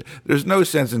that. So there's no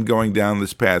sense in going down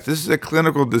this path. This is a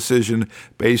clinical decision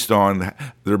based on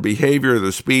their behavior,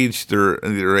 their speech, their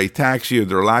ataxia,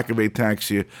 their lack of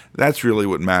ataxia. That's really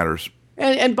what matters.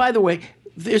 And by the way,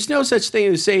 there's no such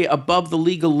thing as say above the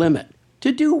legal limit.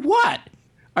 To do what?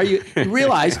 You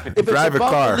realize if it's Drive a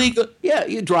above car. the legal,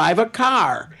 you drive a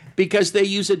car because they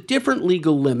use a different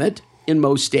legal limit in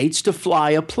most states to fly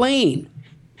a plane.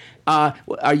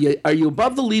 Are you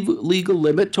above the legal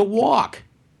limit to walk?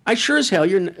 I sure as hell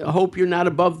hope you're not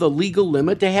above the legal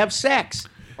limit to have sex,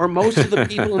 or most of the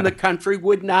people in the country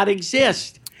would not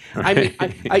exist. Right. I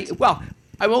mean,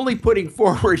 I'm only putting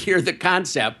forward here the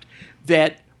concept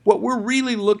that what we're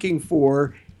really looking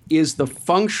for is the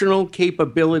functional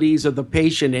capabilities of the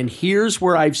patient, and here's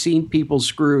where I've seen people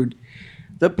screwed.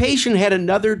 The patient had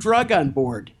another drug on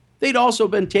board. They'd also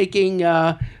been taking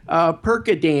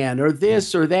Percodan or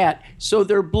this or that. So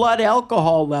their blood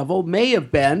alcohol level may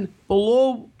have been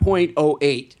below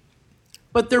 0.08.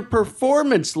 But their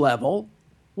performance level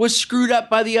was screwed up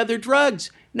by the other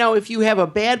drugs. Now, if you have a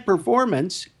bad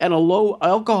performance and a low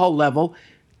alcohol level,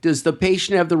 does the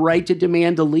patient have the right to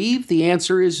demand to leave? The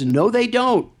answer is no, they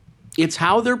don't. It's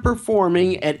how they're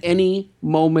performing at any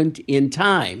moment in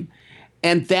time.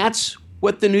 And that's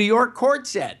what the New York court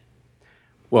said.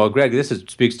 Well, Greg, this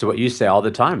speaks to what you say all the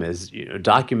time is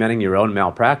documenting your own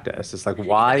malpractice. It's like,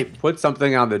 why put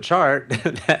something on the chart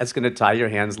that's going to tie your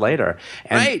hands later?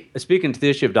 And right. Speaking to the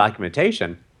issue of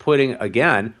documentation, putting,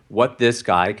 again, what this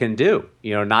guy can do.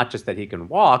 Not just that he can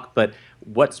walk, but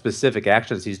what specific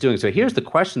actions he's doing. So here's the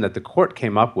question that the court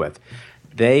came up with.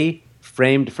 They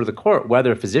framed for the court whether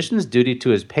a physician's duty to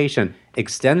his patient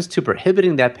extends to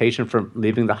prohibiting that patient from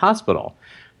leaving the hospital.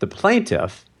 The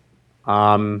plaintiff...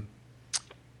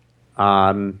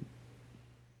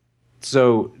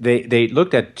 So they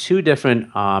looked at two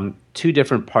different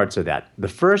parts of that. The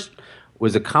first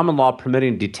was a common law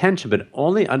permitting detention, but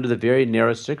only under the very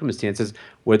narrow circumstances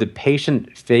where the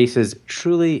patient faces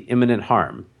truly imminent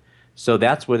harm. So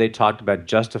that's where they talked about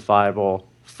justifiable,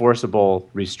 forcible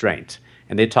restraint.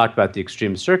 And they talked about the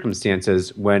extreme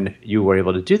circumstances when you were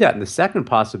able to do that. And the second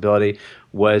possibility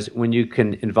was when you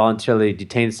can involuntarily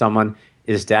detain someone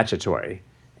is statutory.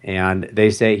 And they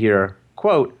say here,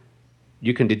 quote,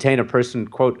 you can detain a person,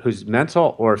 quote, whose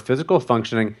mental or physical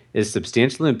functioning is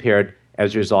substantially impaired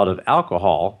as a result of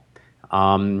alcohol.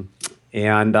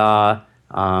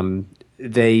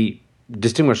 They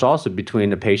distinguish also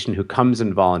between a patient who comes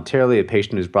in voluntarily, a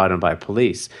patient who's brought in by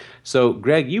police. So,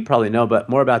 Greg, you probably know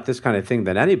more about this kind of thing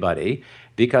than anybody,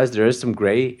 because there is some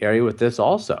gray area with this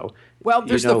also. Well,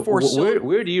 there's the force.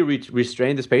 Where do you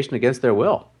restrain this patient against their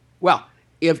will? Well,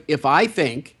 if I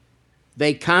think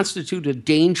they constitute a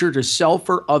danger to self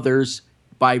or others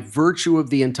by virtue of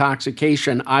the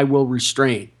intoxication, I will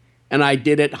restrain. And I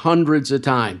did it hundreds of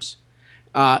times.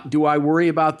 Do I worry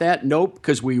about that? Nope,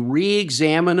 because we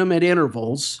re-examine them at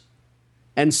intervals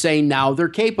and say now they're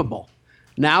capable.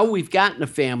 Now we've gotten a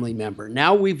family member.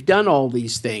 Now we've done all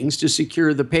these things to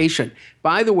secure the patient.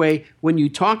 By the way, when you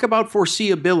talk about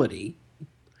foreseeability,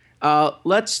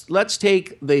 let's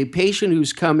take the patient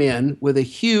who's come in with a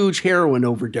huge heroin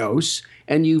overdose,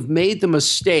 and you've made the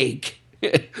mistake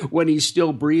when he's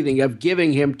still breathing of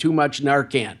giving him too much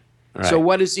Narcan. Right. So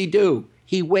what does he do?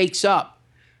 He wakes up.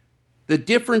 The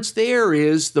difference there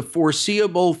is the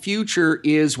foreseeable future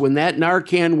is when that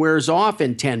Narcan wears off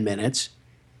in 10 minutes,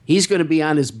 he's going to be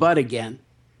on his butt again.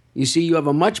 You see, you have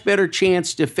a much better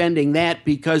chance defending that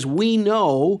because we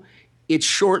know it's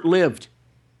short-lived.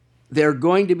 They're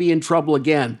going to be in trouble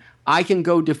again. I can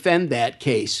go defend that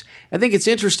case. I think it's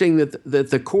interesting that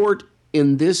the court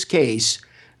in this case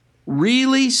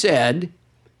really said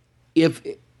if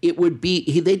it would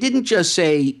be, they didn't just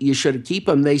say you should keep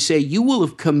him. They say you will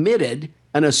have committed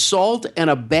an assault and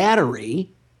a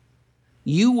battery.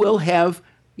 You will have,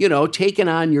 taken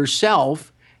on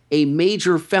yourself a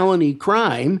major felony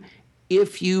crime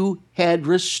if you had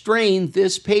restrained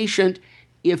this patient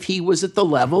if he was at the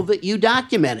level that you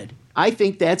documented. I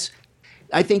think that's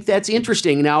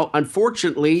interesting. Now,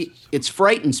 unfortunately, it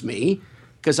frightens me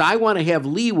because I want to have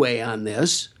leeway on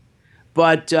this,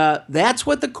 but that's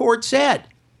what the court said.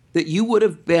 That you would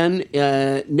have been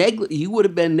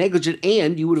negligent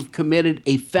and you would have committed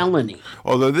a felony.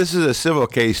 Although this is a civil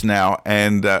case now,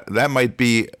 and that might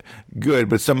be good,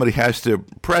 but somebody has to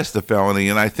press the felony.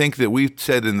 And I think that we've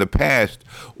said in the past,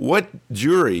 what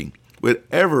jury would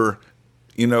ever,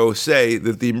 say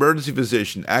that the emergency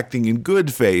physician acting in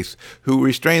good faith who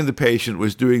restrained the patient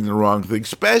was doing the wrong thing,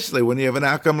 especially when you have an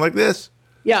outcome like this?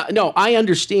 Yeah, no, I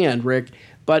understand, Rick,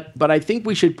 but I think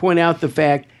we should point out the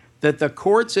fact that the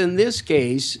courts in this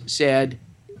case said,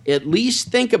 at least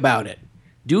think about it.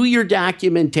 Do your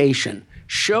documentation.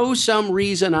 Show some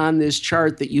reason on this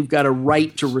chart that you've got a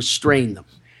right to restrain them.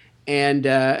 And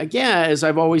again, as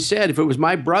I've always said, if it was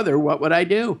my brother, what would I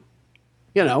do?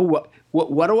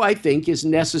 What do I think is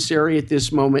necessary at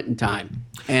this moment in time?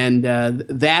 And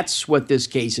that's what this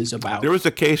case is about. There was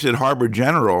a case at Harbor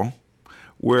General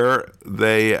where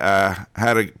they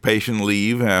had a patient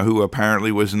leave who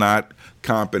apparently was not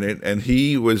competent, and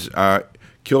he was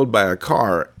killed by a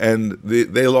car, and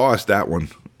they lost that one.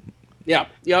 Yeah.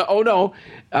 Oh no,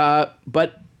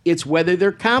 but it's whether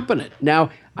they're competent. Now,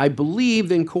 I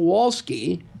believe in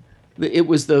Kowalski, it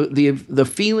was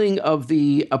the feeling of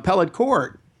the appellate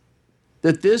court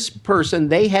that this person,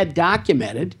 they had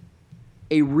documented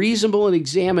a reasonable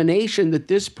examination that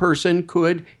this person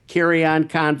could carry on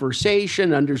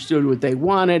conversation, understood what they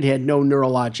wanted, had no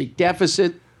neurologic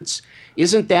deficits.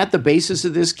 Isn't that the basis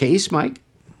of this case, Mike?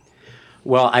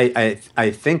 Well,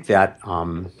 I think that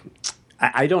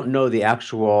I don't know the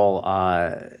actual.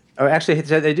 Actually,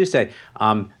 they do say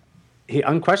he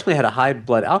unquestionably had a high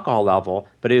blood alcohol level,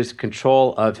 but it was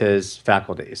control of his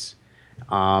faculties.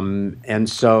 And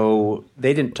so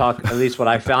they didn't talk, at least what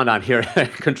I found on here,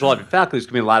 control of your faculties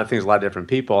could mean a lot of things, a lot of different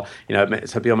people.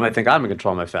 Some people might think I'm in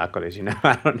control of my faculties,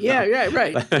 I don't know. Yeah,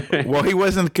 right. Well, he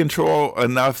wasn't in control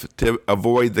enough to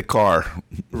avoid the car.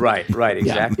 Right,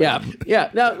 exactly. Yeah.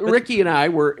 Now, Ricky and I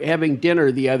were having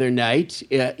dinner the other night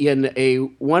in a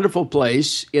wonderful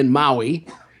place in Maui,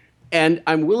 and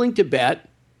I'm willing to bet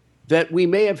that we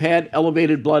may have had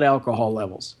elevated blood alcohol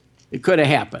levels. It could have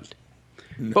happened.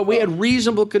 But we had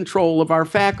reasonable control of our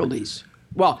faculties.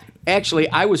 Well, actually,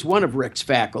 I was one of Rick's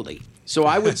faculty. So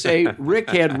I would say Rick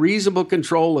had reasonable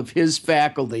control of his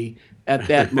faculty at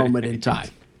that moment in time.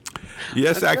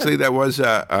 Yes, actually, that was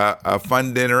a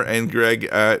fun dinner. And Greg,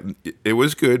 it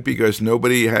was good because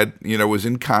nobody had, was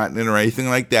incontinent or anything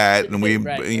like that. And we,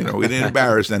 Right. We didn't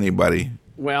embarrass anybody.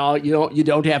 Well, you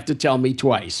don't have to tell me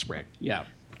twice, Rick. Yeah.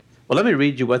 Well, let me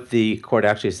read you what the court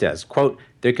actually says. Quote,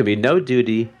 there can be no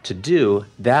duty to do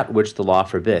that which the law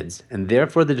forbids, and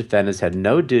therefore the defendants had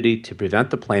no duty to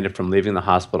prevent the plaintiff from leaving the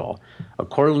hospital.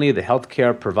 Accordingly, the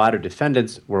healthcare provider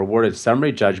defendants were awarded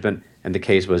summary judgment and the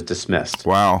case was dismissed.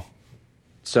 Wow.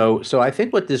 So I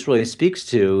think what this really speaks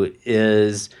to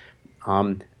is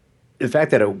the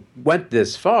fact that it went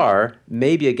this far.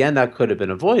 Maybe, again, that could have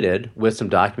been avoided with some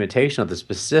documentation of the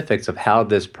specifics of how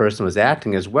this person was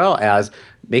acting, as well as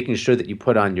making sure that you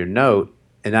put on your note,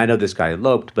 and I know this guy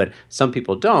eloped, but some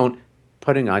people don't,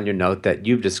 putting on your note that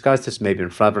you've discussed this maybe in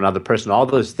front of another person, all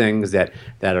those things that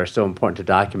are so important to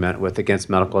document with against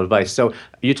medical advice. So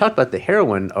you talked about the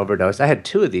heroin overdose. I had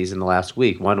 2 of these in the last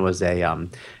week. One was a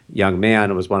young man.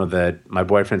 It was one of the my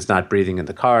boyfriend's not breathing in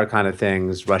the car kind of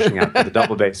things, rushing out to the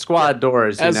double bay squad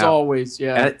doors. As always,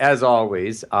 yeah. As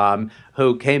always,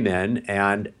 who came in,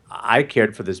 and I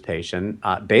cared for this patient.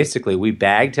 Basically, we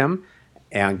bagged him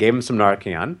and gave him some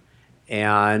Narcan,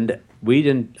 and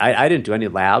I didn't do any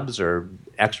labs or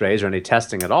x-rays or any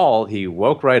testing at all. He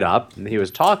woke right up and he was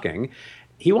talking.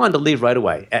 He wanted to leave right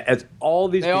away, as all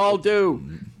these people all do.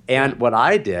 And what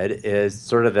I did is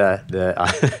sort of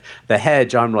the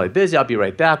hedge. I'm really busy. I'll be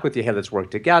right back with you. Hey, let's work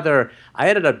together. I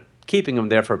ended up keeping him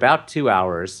there for about 2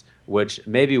 hours, which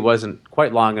maybe wasn't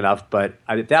quite long enough. But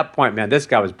at that point, man, this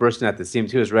guy was bursting at the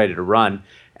seams. He was ready to run.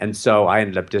 And so I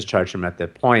ended up discharging him at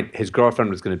that point. His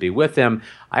girlfriend was going to be with him.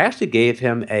 I actually gave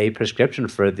him a prescription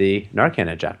for the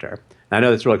Narcan injector. And I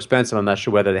know it's real expensive. I'm not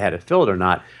sure whether they had it filled or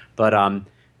not. But,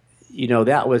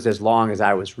 that was as long as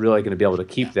I was really going to be able to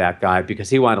keep that guy,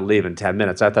 because he wanted to leave in 10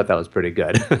 minutes. I thought that was pretty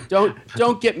good.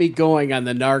 Don't get me going on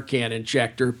the Narcan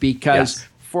injector, because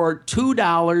for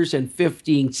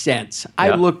 $2.15,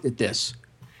 I looked at this.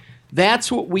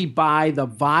 That's what we buy the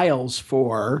vials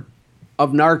for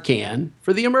of Narcan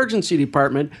for the emergency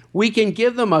department. We can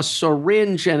give them a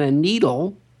syringe and a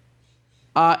needle,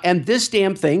 and this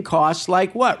damn thing costs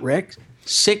like what, Rick?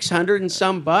 $600 and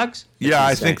some bucks? Yeah,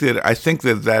 I think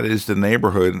that is the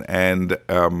neighborhood, and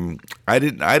I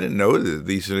didn't know that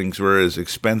these things were as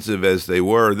expensive as they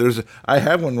were. I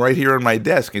have one right here on my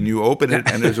desk, and you open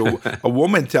it, and there's a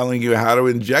woman telling you how to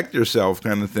inject yourself,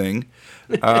 kind of thing.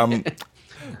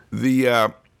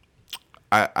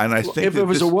 I think if it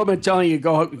was a woman telling you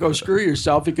go screw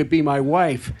yourself, it could be my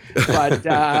wife. But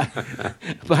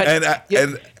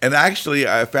and actually,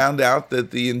 I found out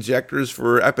that the injectors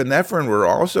for epinephrine were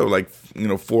also like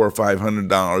 $400 or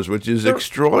 $500, which is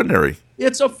extraordinary.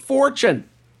 It's a fortune.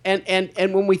 And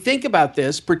when we think about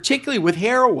this, particularly with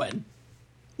heroin,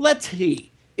 let's see,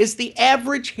 is the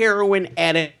average heroin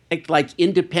addict like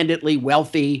independently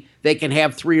wealthy? They can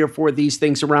have 3 or 4 of these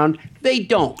things around. They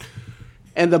don't.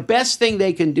 And the best thing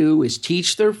they can do is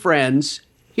teach their friends,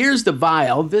 here's the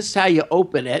vial, this is how you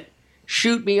open it,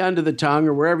 shoot me under the tongue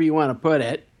or wherever you want to put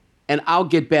it, and I'll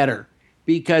get better.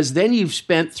 Because then you've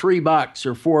spent $3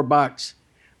 or $4.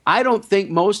 I don't think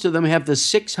most of them have the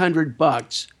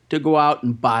 $600 to go out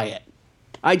and buy it.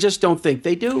 I just don't think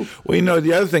they do. Well,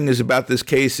 the other thing is about this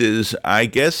case is, I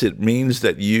guess it means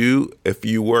that you, if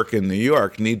you work in New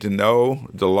York, need to know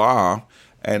the law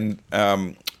and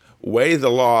weigh the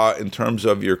law in terms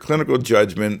of your clinical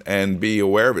judgment and be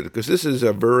aware of it, because this is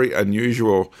a very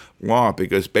unusual law,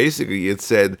 because basically it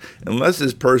said unless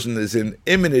this person is in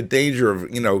imminent danger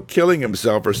of killing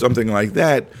himself or something like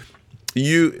that,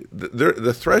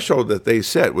 the threshold that they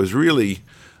set was really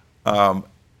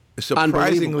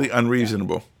surprisingly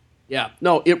unreasonable. Yeah,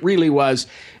 no, it really was,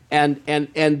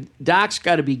 and docs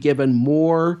got to be given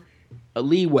more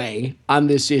leeway on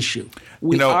this issue.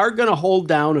 We are going to hold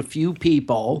down a few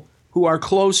people who are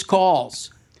close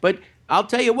calls. But I'll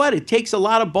tell you what, it takes a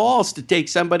lot of balls to take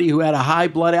somebody who had a high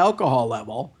blood alcohol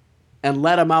level and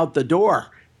let them out the door,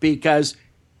 because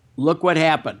look what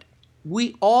happened.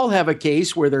 We all have a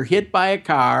case where they're hit by a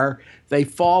car, they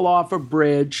fall off a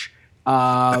bridge,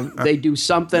 they do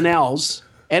something else,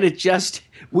 and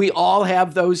we all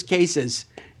have those cases.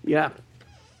 Yeah.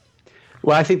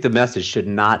 Well, I think the message should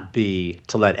not be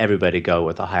to let everybody go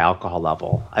with a high alcohol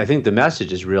level. I think the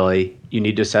message is really you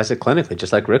need to assess it clinically,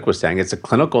 just like Rick was saying. It's a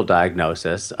clinical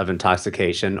diagnosis of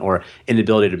intoxication or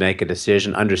inability to make a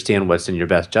decision, understand what's in your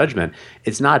best judgment.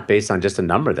 It's not based on just a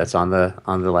number that's on the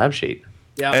lab sheet.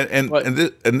 Yeah. And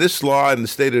this law in the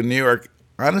state of New York,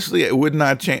 honestly, it would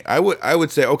not change. I would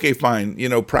say, okay, fine,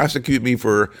 prosecute me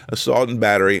for assault and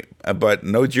battery, but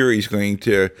no jury's going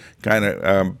to kind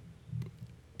of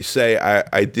say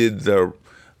I did the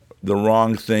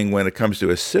wrong thing when it comes to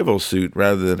a civil suit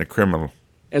rather than a criminal.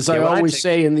 As I always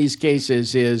say in these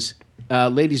cases is,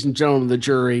 ladies and gentlemen of the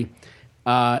jury,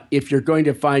 if you're going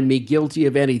to find me guilty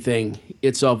of anything,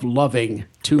 it's of loving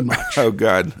too much. Oh,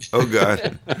 God. Oh,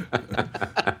 God.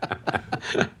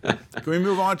 Can we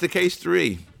move on to case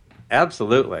 3?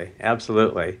 Absolutely.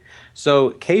 Absolutely. So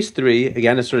case 3,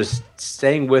 again, is sort of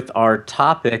staying with our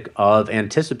topic of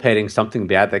anticipating something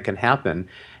bad that can happen.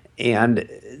 And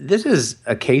this is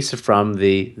a case from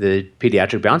the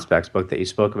Pediatric Bounce Backs book that you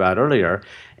spoke about earlier.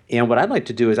 And what I'd like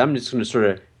to do is I'm just going to sort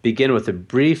of begin with a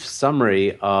brief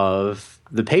summary of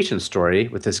the patient's story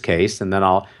with this case, and then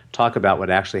I'll talk about what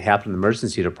actually happened in the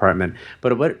emergency department.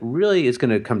 But what really is going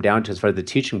to come down to, as far as the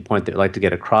teaching point that I'd like to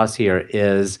get across here,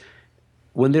 is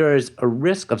when there is a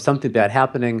risk of something bad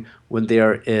happening, when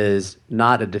there is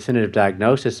not a definitive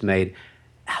diagnosis made,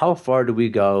 how far do we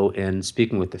go in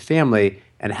speaking with the family,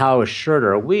 and how assured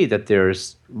are we that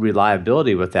there's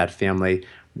reliability with that family,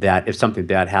 that if something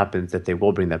bad happens, that they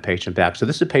will bring that patient back? So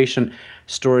this is a patient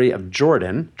story of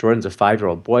Jordan. Jordan's a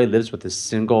 5-year-old boy, lives with a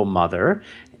single mother,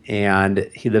 and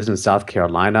he lives in South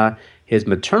Carolina. His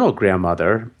maternal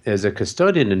grandmother is a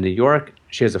custodian in New York.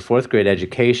 She has a 4th grade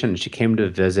education. She came to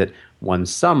visit one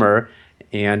summer,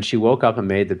 and she woke up and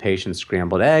made the patient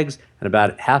scrambled eggs, and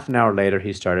about half an hour later,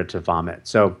 he started to vomit.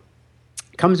 So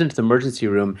he comes into the emergency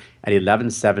room at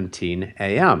 11:17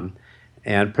 a.m.,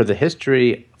 and per the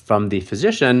history from the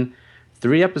physician,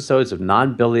 3 episodes of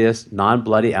non-bilious,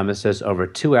 non-bloody emesis over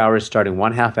 2 hours, starting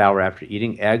 1/2 hour after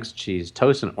eating eggs, cheese,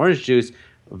 toast, and orange juice.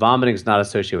 Vomiting is not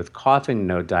associated with coughing,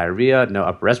 no diarrhea, no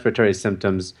upper respiratory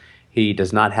symptoms. He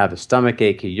does not have a stomach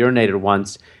ache. He urinated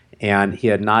once, and he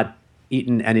had not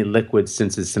eaten any liquids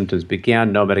since his symptoms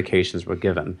began. No medications were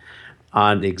given.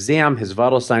 On the exam, his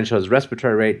vital sign shows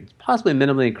respiratory rate possibly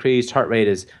minimally increased. Heart rate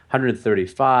is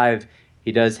 135.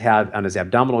 He does have, on his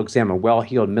abdominal exam, a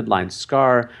well-healed midline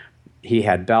scar. He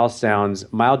had bowel sounds,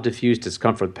 mild diffuse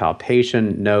discomfort with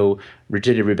palpation, no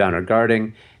rigidity, rebound, or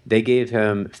guarding. They gave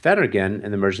him Phenergan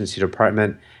in the emergency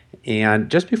department, and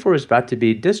just before he was about to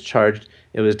be discharged,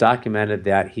 it was documented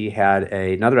that he had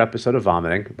another episode of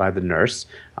vomiting by the nurse.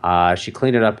 She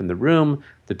cleaned it up in the room.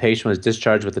 The patient was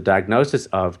discharged with a diagnosis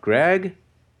of Greg.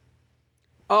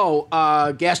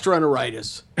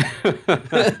 Gastroenteritis.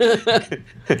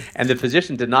 And the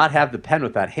physician did not have the pen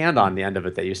with that hand on the end of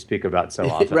it that you speak about so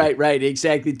often. Right,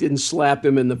 exactly. Didn't slap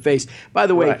him in the face. By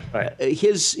the way,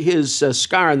 his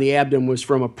scar on the abdomen was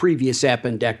from a previous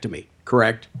appendectomy,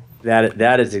 correct?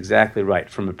 That is exactly right,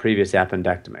 from a previous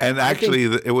appendectomy. And actually,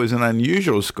 it was an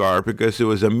unusual scar because it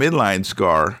was a midline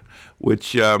scar,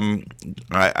 which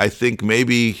I think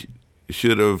maybe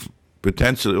should have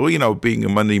potentially, well, being a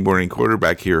Monday morning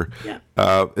quarterback here,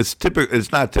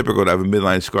 it's not typical to have a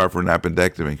midline scar for an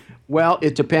appendectomy. Well,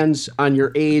 it depends on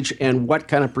your age and what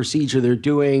kind of procedure they're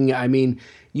doing. I mean,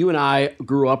 you and I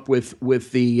grew up with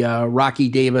the Rocky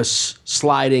Davis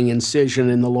sliding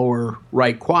incision in the lower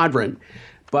right quadrant.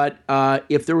 But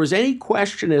if there was any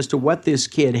question as to what this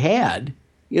kid had,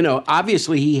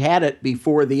 obviously he had it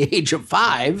before the age of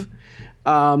 5.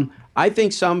 I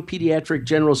think some pediatric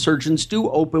general surgeons do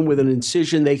open with an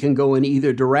incision they can go in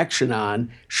either direction on,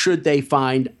 should they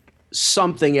find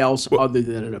something else other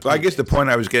than an appendix. I guess the point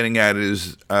I was getting at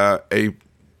is a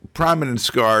prominent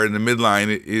scar in the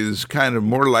midline is kind of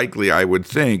more likely, I would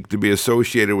think, to be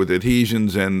associated with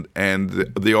adhesions and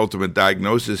the ultimate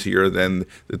diagnosis here than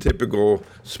the typical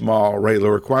small right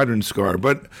lower quadrant scar.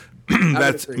 But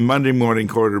that's Monday morning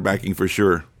quarterbacking for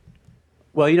sure.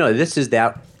 Well, this is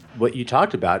what you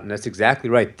talked about, and that's exactly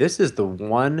right. This is the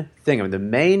one thing, the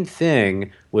main thing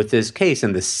with this case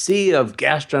and the sea of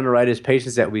gastroenteritis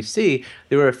patients that we see,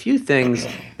 there were a few things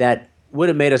that would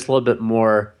have made us a little bit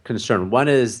more concerned. One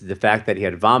is the fact that he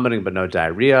had vomiting but no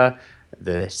diarrhea.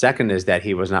 The second is that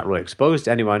he was not really exposed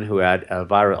to anyone who had a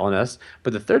viral illness.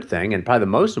 But the third thing, and probably the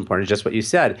most important, is just what you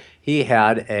said. He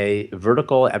had a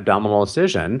vertical abdominal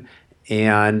incision,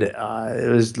 and it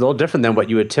was a little different than what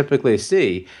you would typically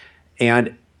see.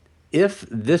 And if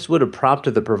this would have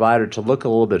prompted the provider to look a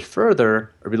little bit further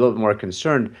or be a little bit more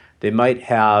concerned, they might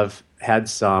have had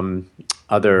some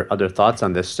other thoughts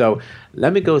on this. So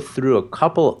let me go through a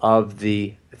couple of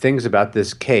the things about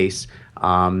this case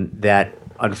that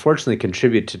unfortunately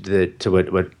contribute to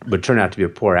what would turn out to be a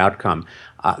poor outcome.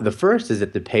 The first is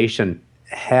that the patient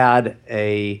had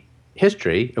a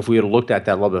history, if we had looked at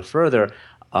that a little bit further,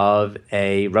 of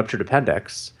a ruptured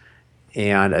appendix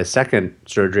and a second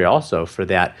surgery also for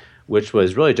that, which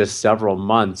was really just several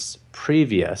months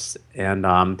previous. And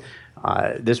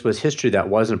this was history that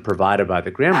wasn't provided by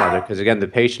the grandmother because, again, the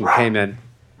patient came in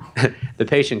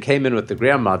with the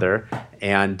grandmother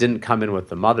and didn't come in with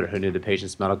the mother who knew the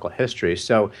patient's medical history.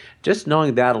 So just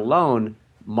knowing that alone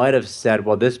might have said,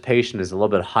 well, this patient is a little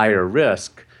bit higher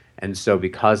risk, and so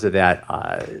because of that,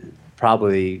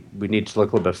 probably we need to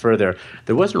look a little bit further.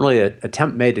 There wasn't really an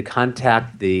attempt made to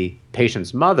contact the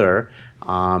patient's mother.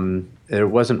 There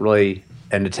wasn't really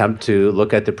an attempt to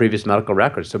look at the previous medical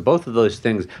records. So both of those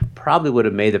things probably would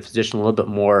have made the physician a little bit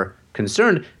more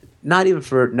concerned. not even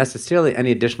for necessarily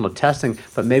any additional testing,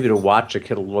 but maybe to watch a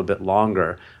kid a little bit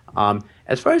longer.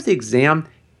 As far as the exam,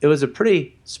 it was a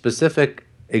pretty specific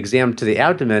exam to the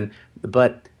abdomen,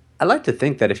 but I like to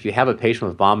think that if you have a patient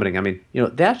with vomiting, I mean,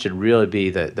 that should really be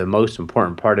the most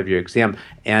important part of your exam.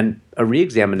 And a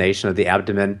reexamination of the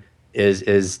abdomen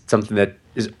is something that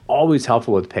is always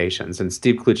helpful with patients. And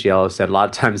Steve Clucciello said a lot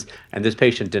of times, and this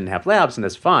patient didn't have labs, and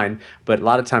that's fine, but a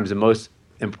lot of times the most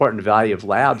important value of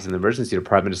labs in the emergency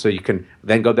department is so you can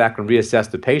then go back and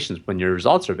reassess the patients when your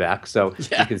results are back, so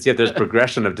you can see if there's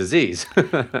progression of disease.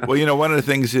 Well, one of the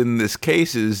things in this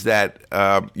case is that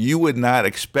you would not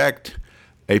expect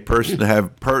a person to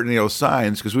have peritoneal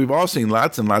signs, because we've all seen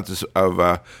lots and lots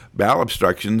of bowel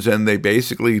obstructions, and they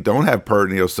basically don't have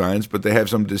peritoneal signs, but they have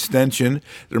some distension.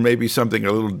 There may be something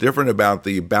a little different about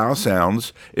the bowel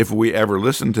sounds if we ever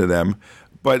listen to them.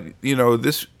 But, you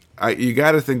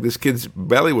got to think this kid's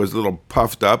belly was a little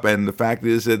puffed up, and the fact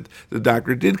is that the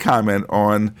doctor did comment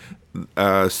on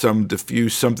some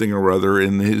diffuse something or other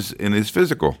in his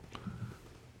physical.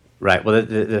 Right. Well,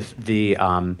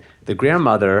 the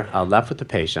grandmother left with the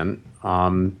patient,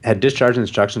 had discharge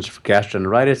instructions for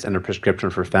gastroenteritis and a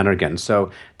prescription for Phenergan. So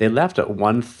they left at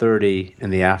 1:30 in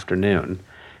the afternoon.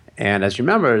 And as you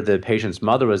remember, the patient's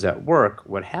mother was at work.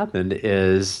 What happened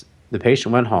is the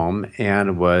patient went home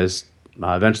and was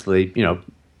eventually,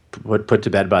 put to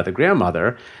bed by the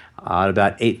grandmother at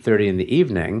about 8:30 in the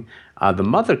evening. The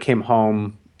mother came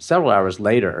home several hours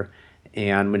later,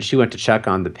 and when she went to check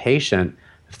on the patient,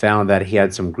 found that he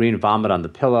had some green vomit on the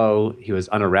pillow. He was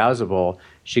unarousable.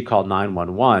 She called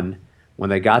 911. When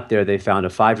they got there, they found a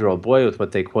 5-year-old boy with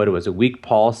what they quoted was a weak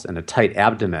pulse and a tight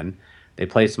abdomen. They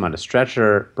placed him on a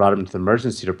stretcher, brought him to the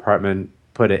emergency department,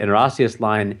 put an interosseous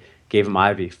line, gave him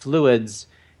IV fluids,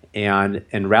 and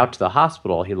en route to the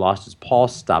hospital, he lost his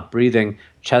pulse, stopped breathing,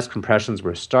 chest compressions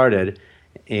were started,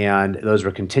 and those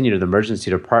were continued to the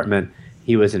emergency department.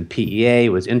 He was in PEA,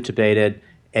 was intubated,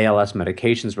 ALS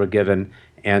medications were given,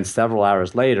 and several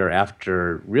hours later,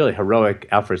 after really heroic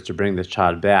efforts to bring this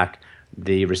child back,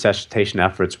 the resuscitation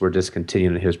efforts were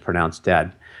discontinued and he was pronounced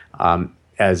dead.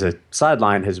 As a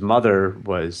sideline, his mother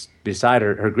was beside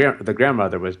her, the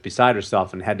grandmother was beside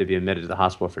herself and had to be admitted to the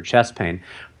hospital for chest pain.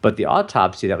 But the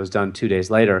autopsy that was done 2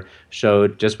 days later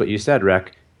showed just what you said,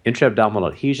 Rick,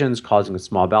 intra-abdominal adhesions causing a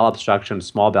small bowel obstruction,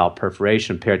 small bowel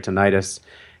perforation, peritonitis,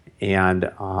 and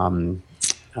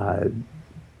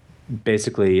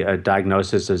basically a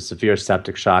diagnosis of severe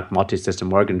septic shock,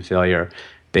 multisystem organ failure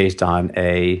based on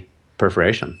a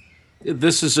perforation.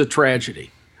 This is a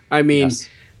tragedy. I mean, yes.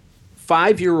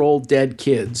 5-year-old dead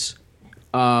kids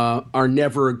are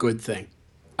never a good thing.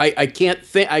 I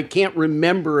can't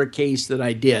remember a case that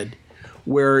I did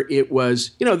where it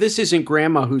was, this isn't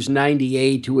grandma who's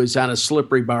 98 who is on a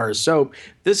slippery bar of soap.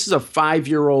 This is a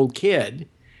 5-year-old kid.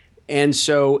 And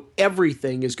so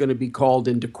everything is going to be called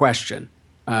into question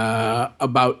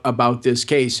about this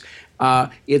case.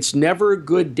 It's never a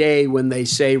good day when they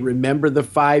say, remember the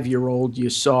 5-year-old you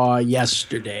saw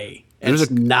yesterday.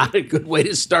 It's not a good way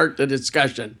to start the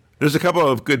discussion. There's a couple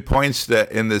of good points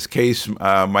that in this case,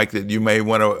 Mike, that you may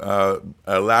want to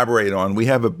elaborate on. We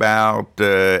have about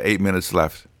 8 minutes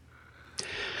left.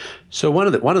 So one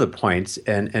of the points,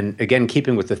 and again,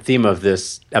 keeping with the theme of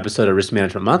this episode of Risk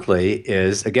Management Monthly,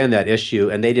 is again that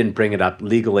issue, and they didn't bring it up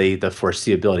legally, the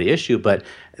foreseeability issue, but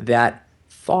that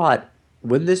thought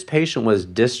when this patient was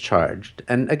discharged,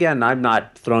 and again, I'm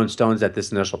not throwing stones at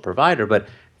this initial provider, but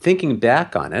thinking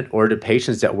back on it, or to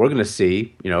patients that we're going to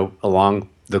see, along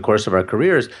the course of our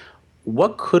careers,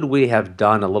 what could we have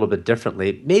done a little bit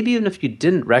differently? Maybe even if you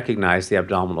didn't recognize the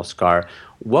abdominal scar,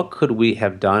 what could we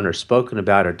have done or spoken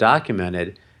about or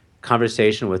documented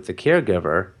conversation with the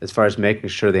caregiver as far as making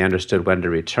sure they understood when to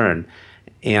return?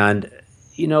 And,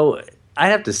 I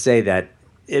have to say that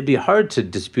it'd be hard to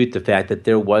dispute the fact that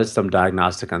there was some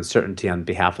diagnostic uncertainty on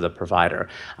behalf of the provider.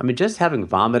 I mean, just having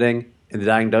vomiting and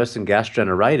diagnosing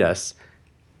gastroenteritis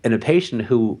in a patient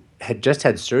who had just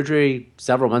had surgery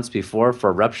several months before for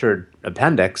a ruptured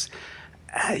appendix,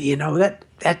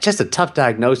 that's just a tough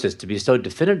diagnosis to be so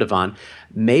definitive on.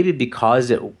 Maybe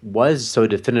because it was so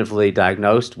definitively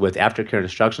diagnosed with aftercare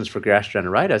instructions for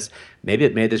gastroenteritis, maybe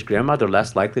it made this grandmother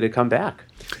less likely to come back.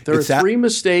 There are three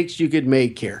mistakes you could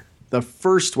make here. The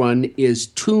first one is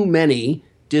too many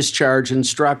discharge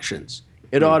instructions.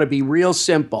 It ought to be real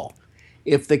simple.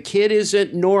 If the kid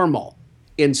isn't normal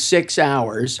in 6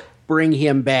 hours, bring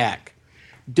him back.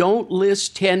 Don't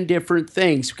list 10 different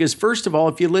things, because first of all,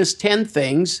 if you list 10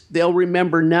 things, they'll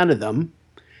remember none of them.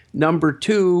 Number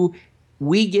two,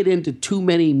 we get into too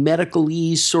many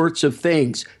medical-y sorts of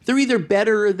things. They're either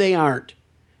better or they aren't.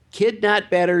 Kid not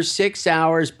better, 6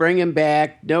 hours, bring him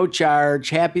back, no charge,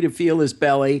 happy to feel his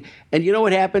belly. And you know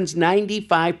what happens?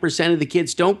 95% of the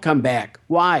kids don't come back.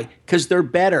 Why? Because they're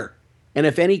better. And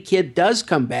if any kid does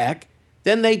come back,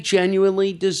 then they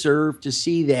genuinely deserve to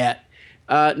see that.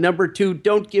 Number 2,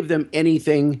 don't give them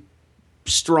anything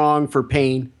strong for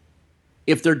pain.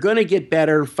 If they're going to get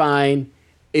better, fine.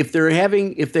 If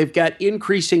they've got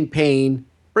increasing pain,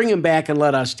 bring them back and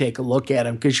let us take a look at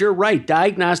them. Because you're right,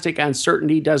 diagnostic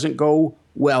uncertainty doesn't go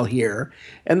well here.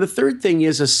 And the third thing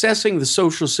is assessing the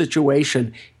social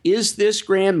situation. Is this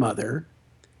grandmother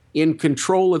in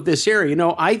control of this area? You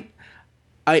know, I'm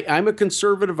a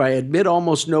conservative. I admit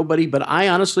almost nobody, but I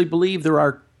honestly believe there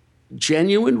are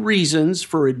genuine reasons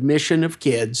for admission of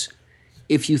kids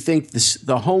if you think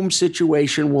the home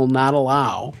situation will not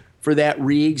allow for that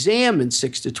re-exam in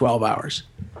 6 to 12 hours.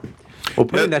 Well,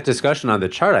 putting that discussion on the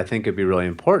chart, I think, would be really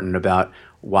important about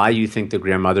why you think the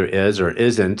grandmother is or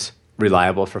isn't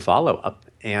reliable for follow-up.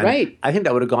 And right. I think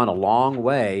that would have gone a long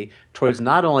way towards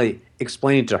not only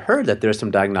explaining to her that there's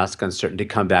some diagnostic uncertainty,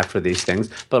 come back for these things,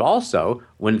 but also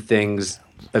when things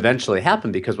eventually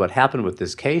happen, because what happened with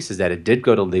this case is that it did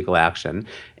go to legal action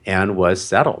and was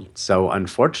settled. So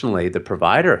unfortunately, the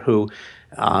provider who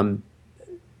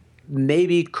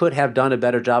maybe could have done a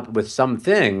better job with some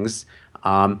things,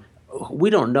 we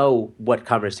don't know what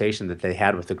conversation that they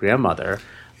had with the grandmother,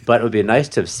 but it would be nice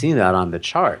to have seen that on the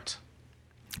chart.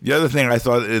 The other thing I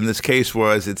thought in this case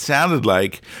was it sounded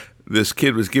like this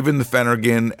kid was given the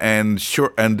Phenergan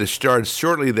and discharged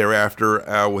shortly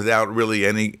thereafter without really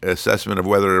any assessment of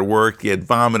whether it worked. He had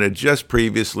vomited just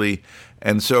previously,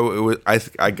 and so it was.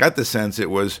 I got the sense it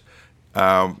was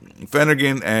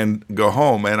Phenergan and go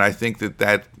home, and I think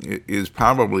that is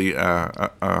probably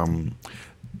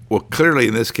clearly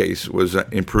in this case was an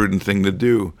imprudent thing to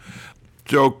do.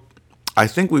 So I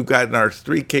think we've gotten our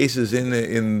 3 cases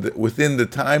within the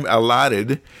time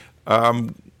allotted.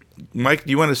 Mike, do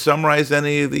you want to summarize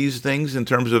any of these things in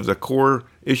terms of the core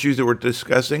issues that we're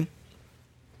discussing?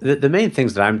 The main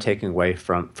things that I'm taking away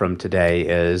from today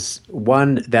is,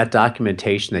 one, that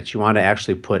documentation that you want to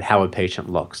actually put how a patient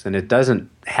looks. And it doesn't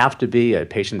have to be a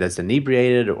patient that's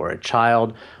inebriated or a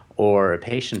child or a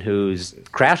patient who's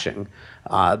crashing.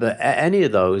 But any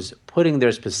of those, putting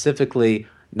there specifically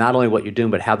not only what you're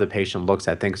doing, but how the patient looks,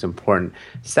 I think is important.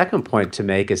 Second point to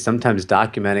make is sometimes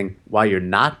documenting why you're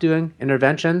not doing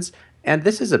interventions. And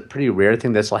this is a pretty rare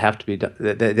thing. This will have to be done,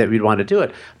 that we'd want to do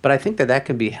it. But I think that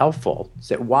can be helpful.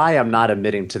 So why I'm not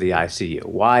admitting to the ICU,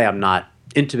 why I'm not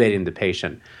intubating the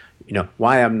patient,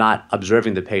 why I'm not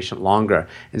observing the patient longer.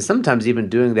 And sometimes even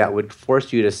doing that would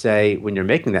force you to say, when you're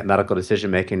making that medical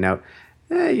decision-making note,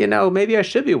 maybe I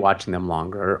should be watching them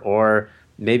longer, or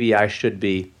maybe I should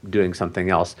be doing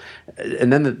something else.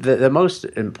 And then the most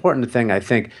important thing, I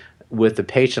think, with a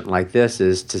patient like this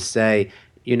is to say,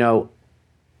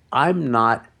 I'm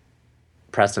not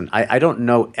present. I don't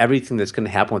know everything that's going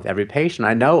to happen with every patient.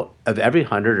 I know of every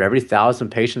 100 or every 1,000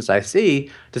 patients I see,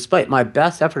 despite my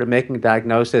best effort of making a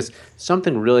diagnosis,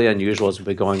 something really unusual has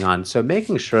been going on. So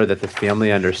making sure that the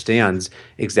family understands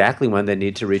exactly when they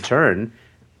need to return,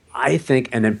 I think,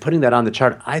 and then putting that on the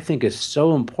chart, I think is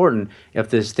so important if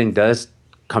this thing does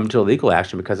come to a legal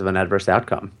action because of an adverse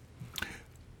outcome.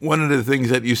 One of the things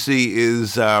that you see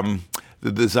is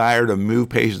the desire to move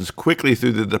patients quickly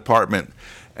through the department.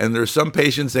 And there's some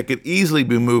patients that could easily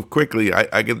be moved quickly.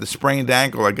 I get the sprained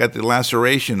ankle. I got the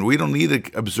laceration. We don't need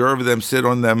to observe them, sit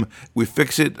on them. We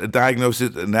fix it, diagnose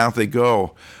it, and out they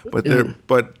go.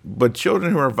 But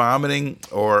children who are vomiting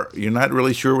or you're not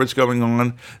really sure what's going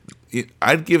on,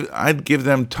 I'd give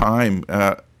them time.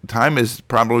 Time is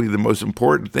probably the most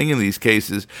important thing in these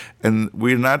cases, and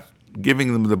we're not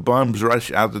giving them the bums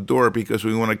rush out the door because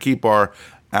we want to keep our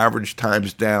average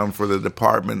times down for the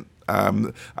department.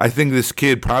 I think this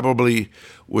kid probably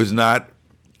was not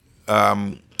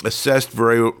assessed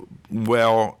very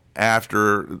well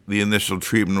after the initial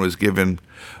treatment was given.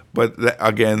 But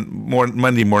again,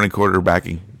 Monday morning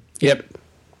quarterbacking. Yep.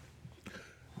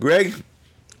 Greg,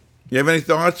 you have any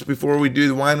thoughts before we do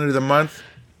the wine of the month?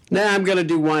 I'm going to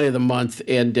do wine of the month.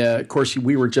 And, of course,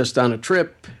 we were just on a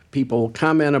trip. People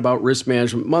comment about Risk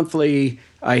Management Monthly.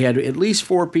 I had at least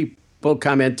 4 people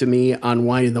comment to me on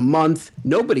wine of the month.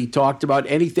 Nobody talked about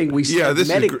anything we said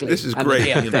medically. This is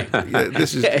great.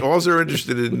 This is all they're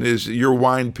interested in is your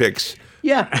wine picks.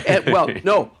 Yeah.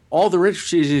 No. All they're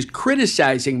interested in is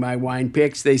criticizing my wine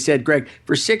picks. They said, Greg,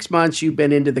 for 6 months you've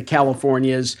been into the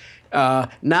Californias.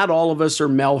 Not all of us are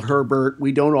Mel Herbert.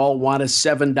 We don't all want a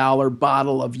 $7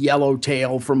 bottle of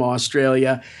Yellowtail from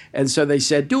Australia. And so they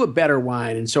said, do a better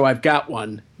wine. And so I've got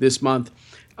one this month.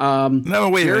 No,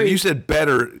 wait a minute. Jerry- You said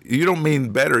better. You don't mean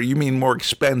better. You mean more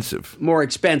expensive. More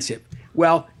expensive.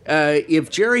 Well, if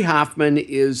Jerry Hoffman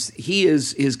is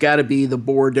got to be the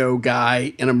Bordeaux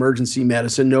guy in emergency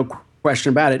medicine, no question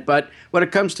about it. But when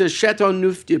it comes to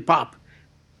Châteauneuf-du-Pape,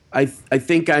 I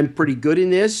think I'm pretty good in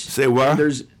this. Say what?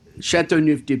 There's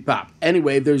Châteauneuf-du-Pape.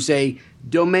 Anyway, there's a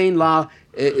Domaine La.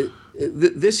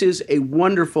 This is a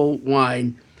wonderful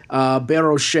wine,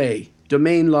 Berrochet,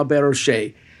 Domaine La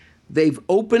Berrochet. They've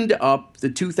opened up the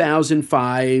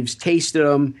 2005s, tasted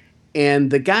them,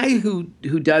 and the guy who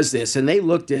does this, and they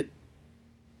looked at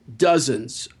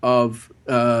dozens of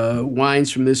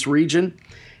wines from this region,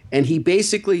 and he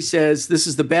basically says this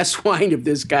is the best wine of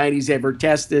this kind he's ever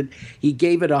tested. He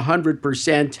gave it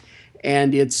 100%,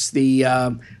 and it's the,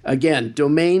 again,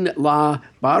 Domaine La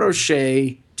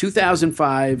Berrochet,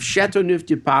 2005,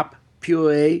 Châteauneuf-du-Pape,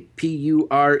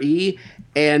 Pure,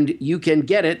 and you can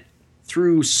get it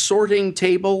through Sorting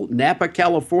Table, Napa,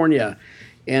 California.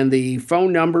 And the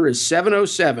phone number is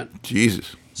 707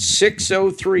 Jesus.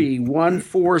 603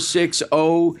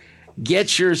 1460.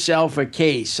 Get yourself a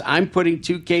case. I'm putting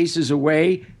 2 cases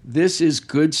away. This is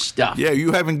good stuff. Yeah,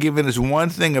 you haven't given us one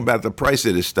thing about the price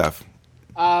of this stuff.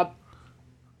 I'm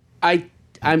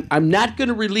not going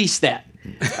to release that.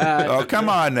 Oh, come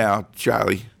on now,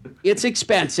 Charlie. It's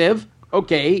expensive.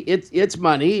 Okay, it's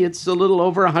money. It's a little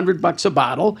over $100 a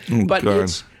bottle, but God.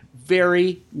 it's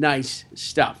very nice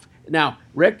stuff. Now,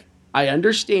 Rick, I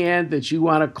understand that you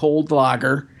want a cold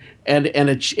lager and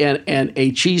a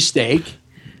cheesesteak.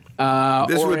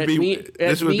 This or would at be- Me-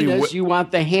 this at would be Mina's, wa- you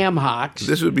want the ham hocks.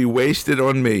 This would be wasted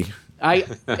on me.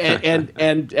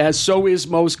 And so is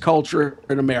most culture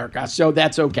in America. So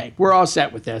that's okay. We're all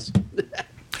set with this.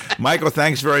 Michael,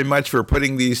 thanks very much for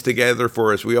putting these together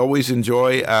for us. We always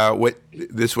enjoy when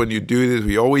you do this.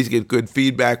 We always get good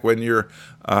feedback when you're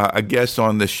a guest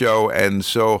on the show. And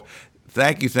so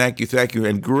thank you.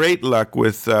 And great luck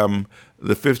with the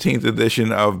 15th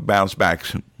edition of Bounce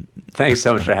Backs. Thanks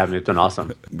so much for having me. It's been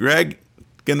awesome. Greg,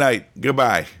 good night.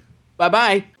 Goodbye.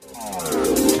 Bye-bye.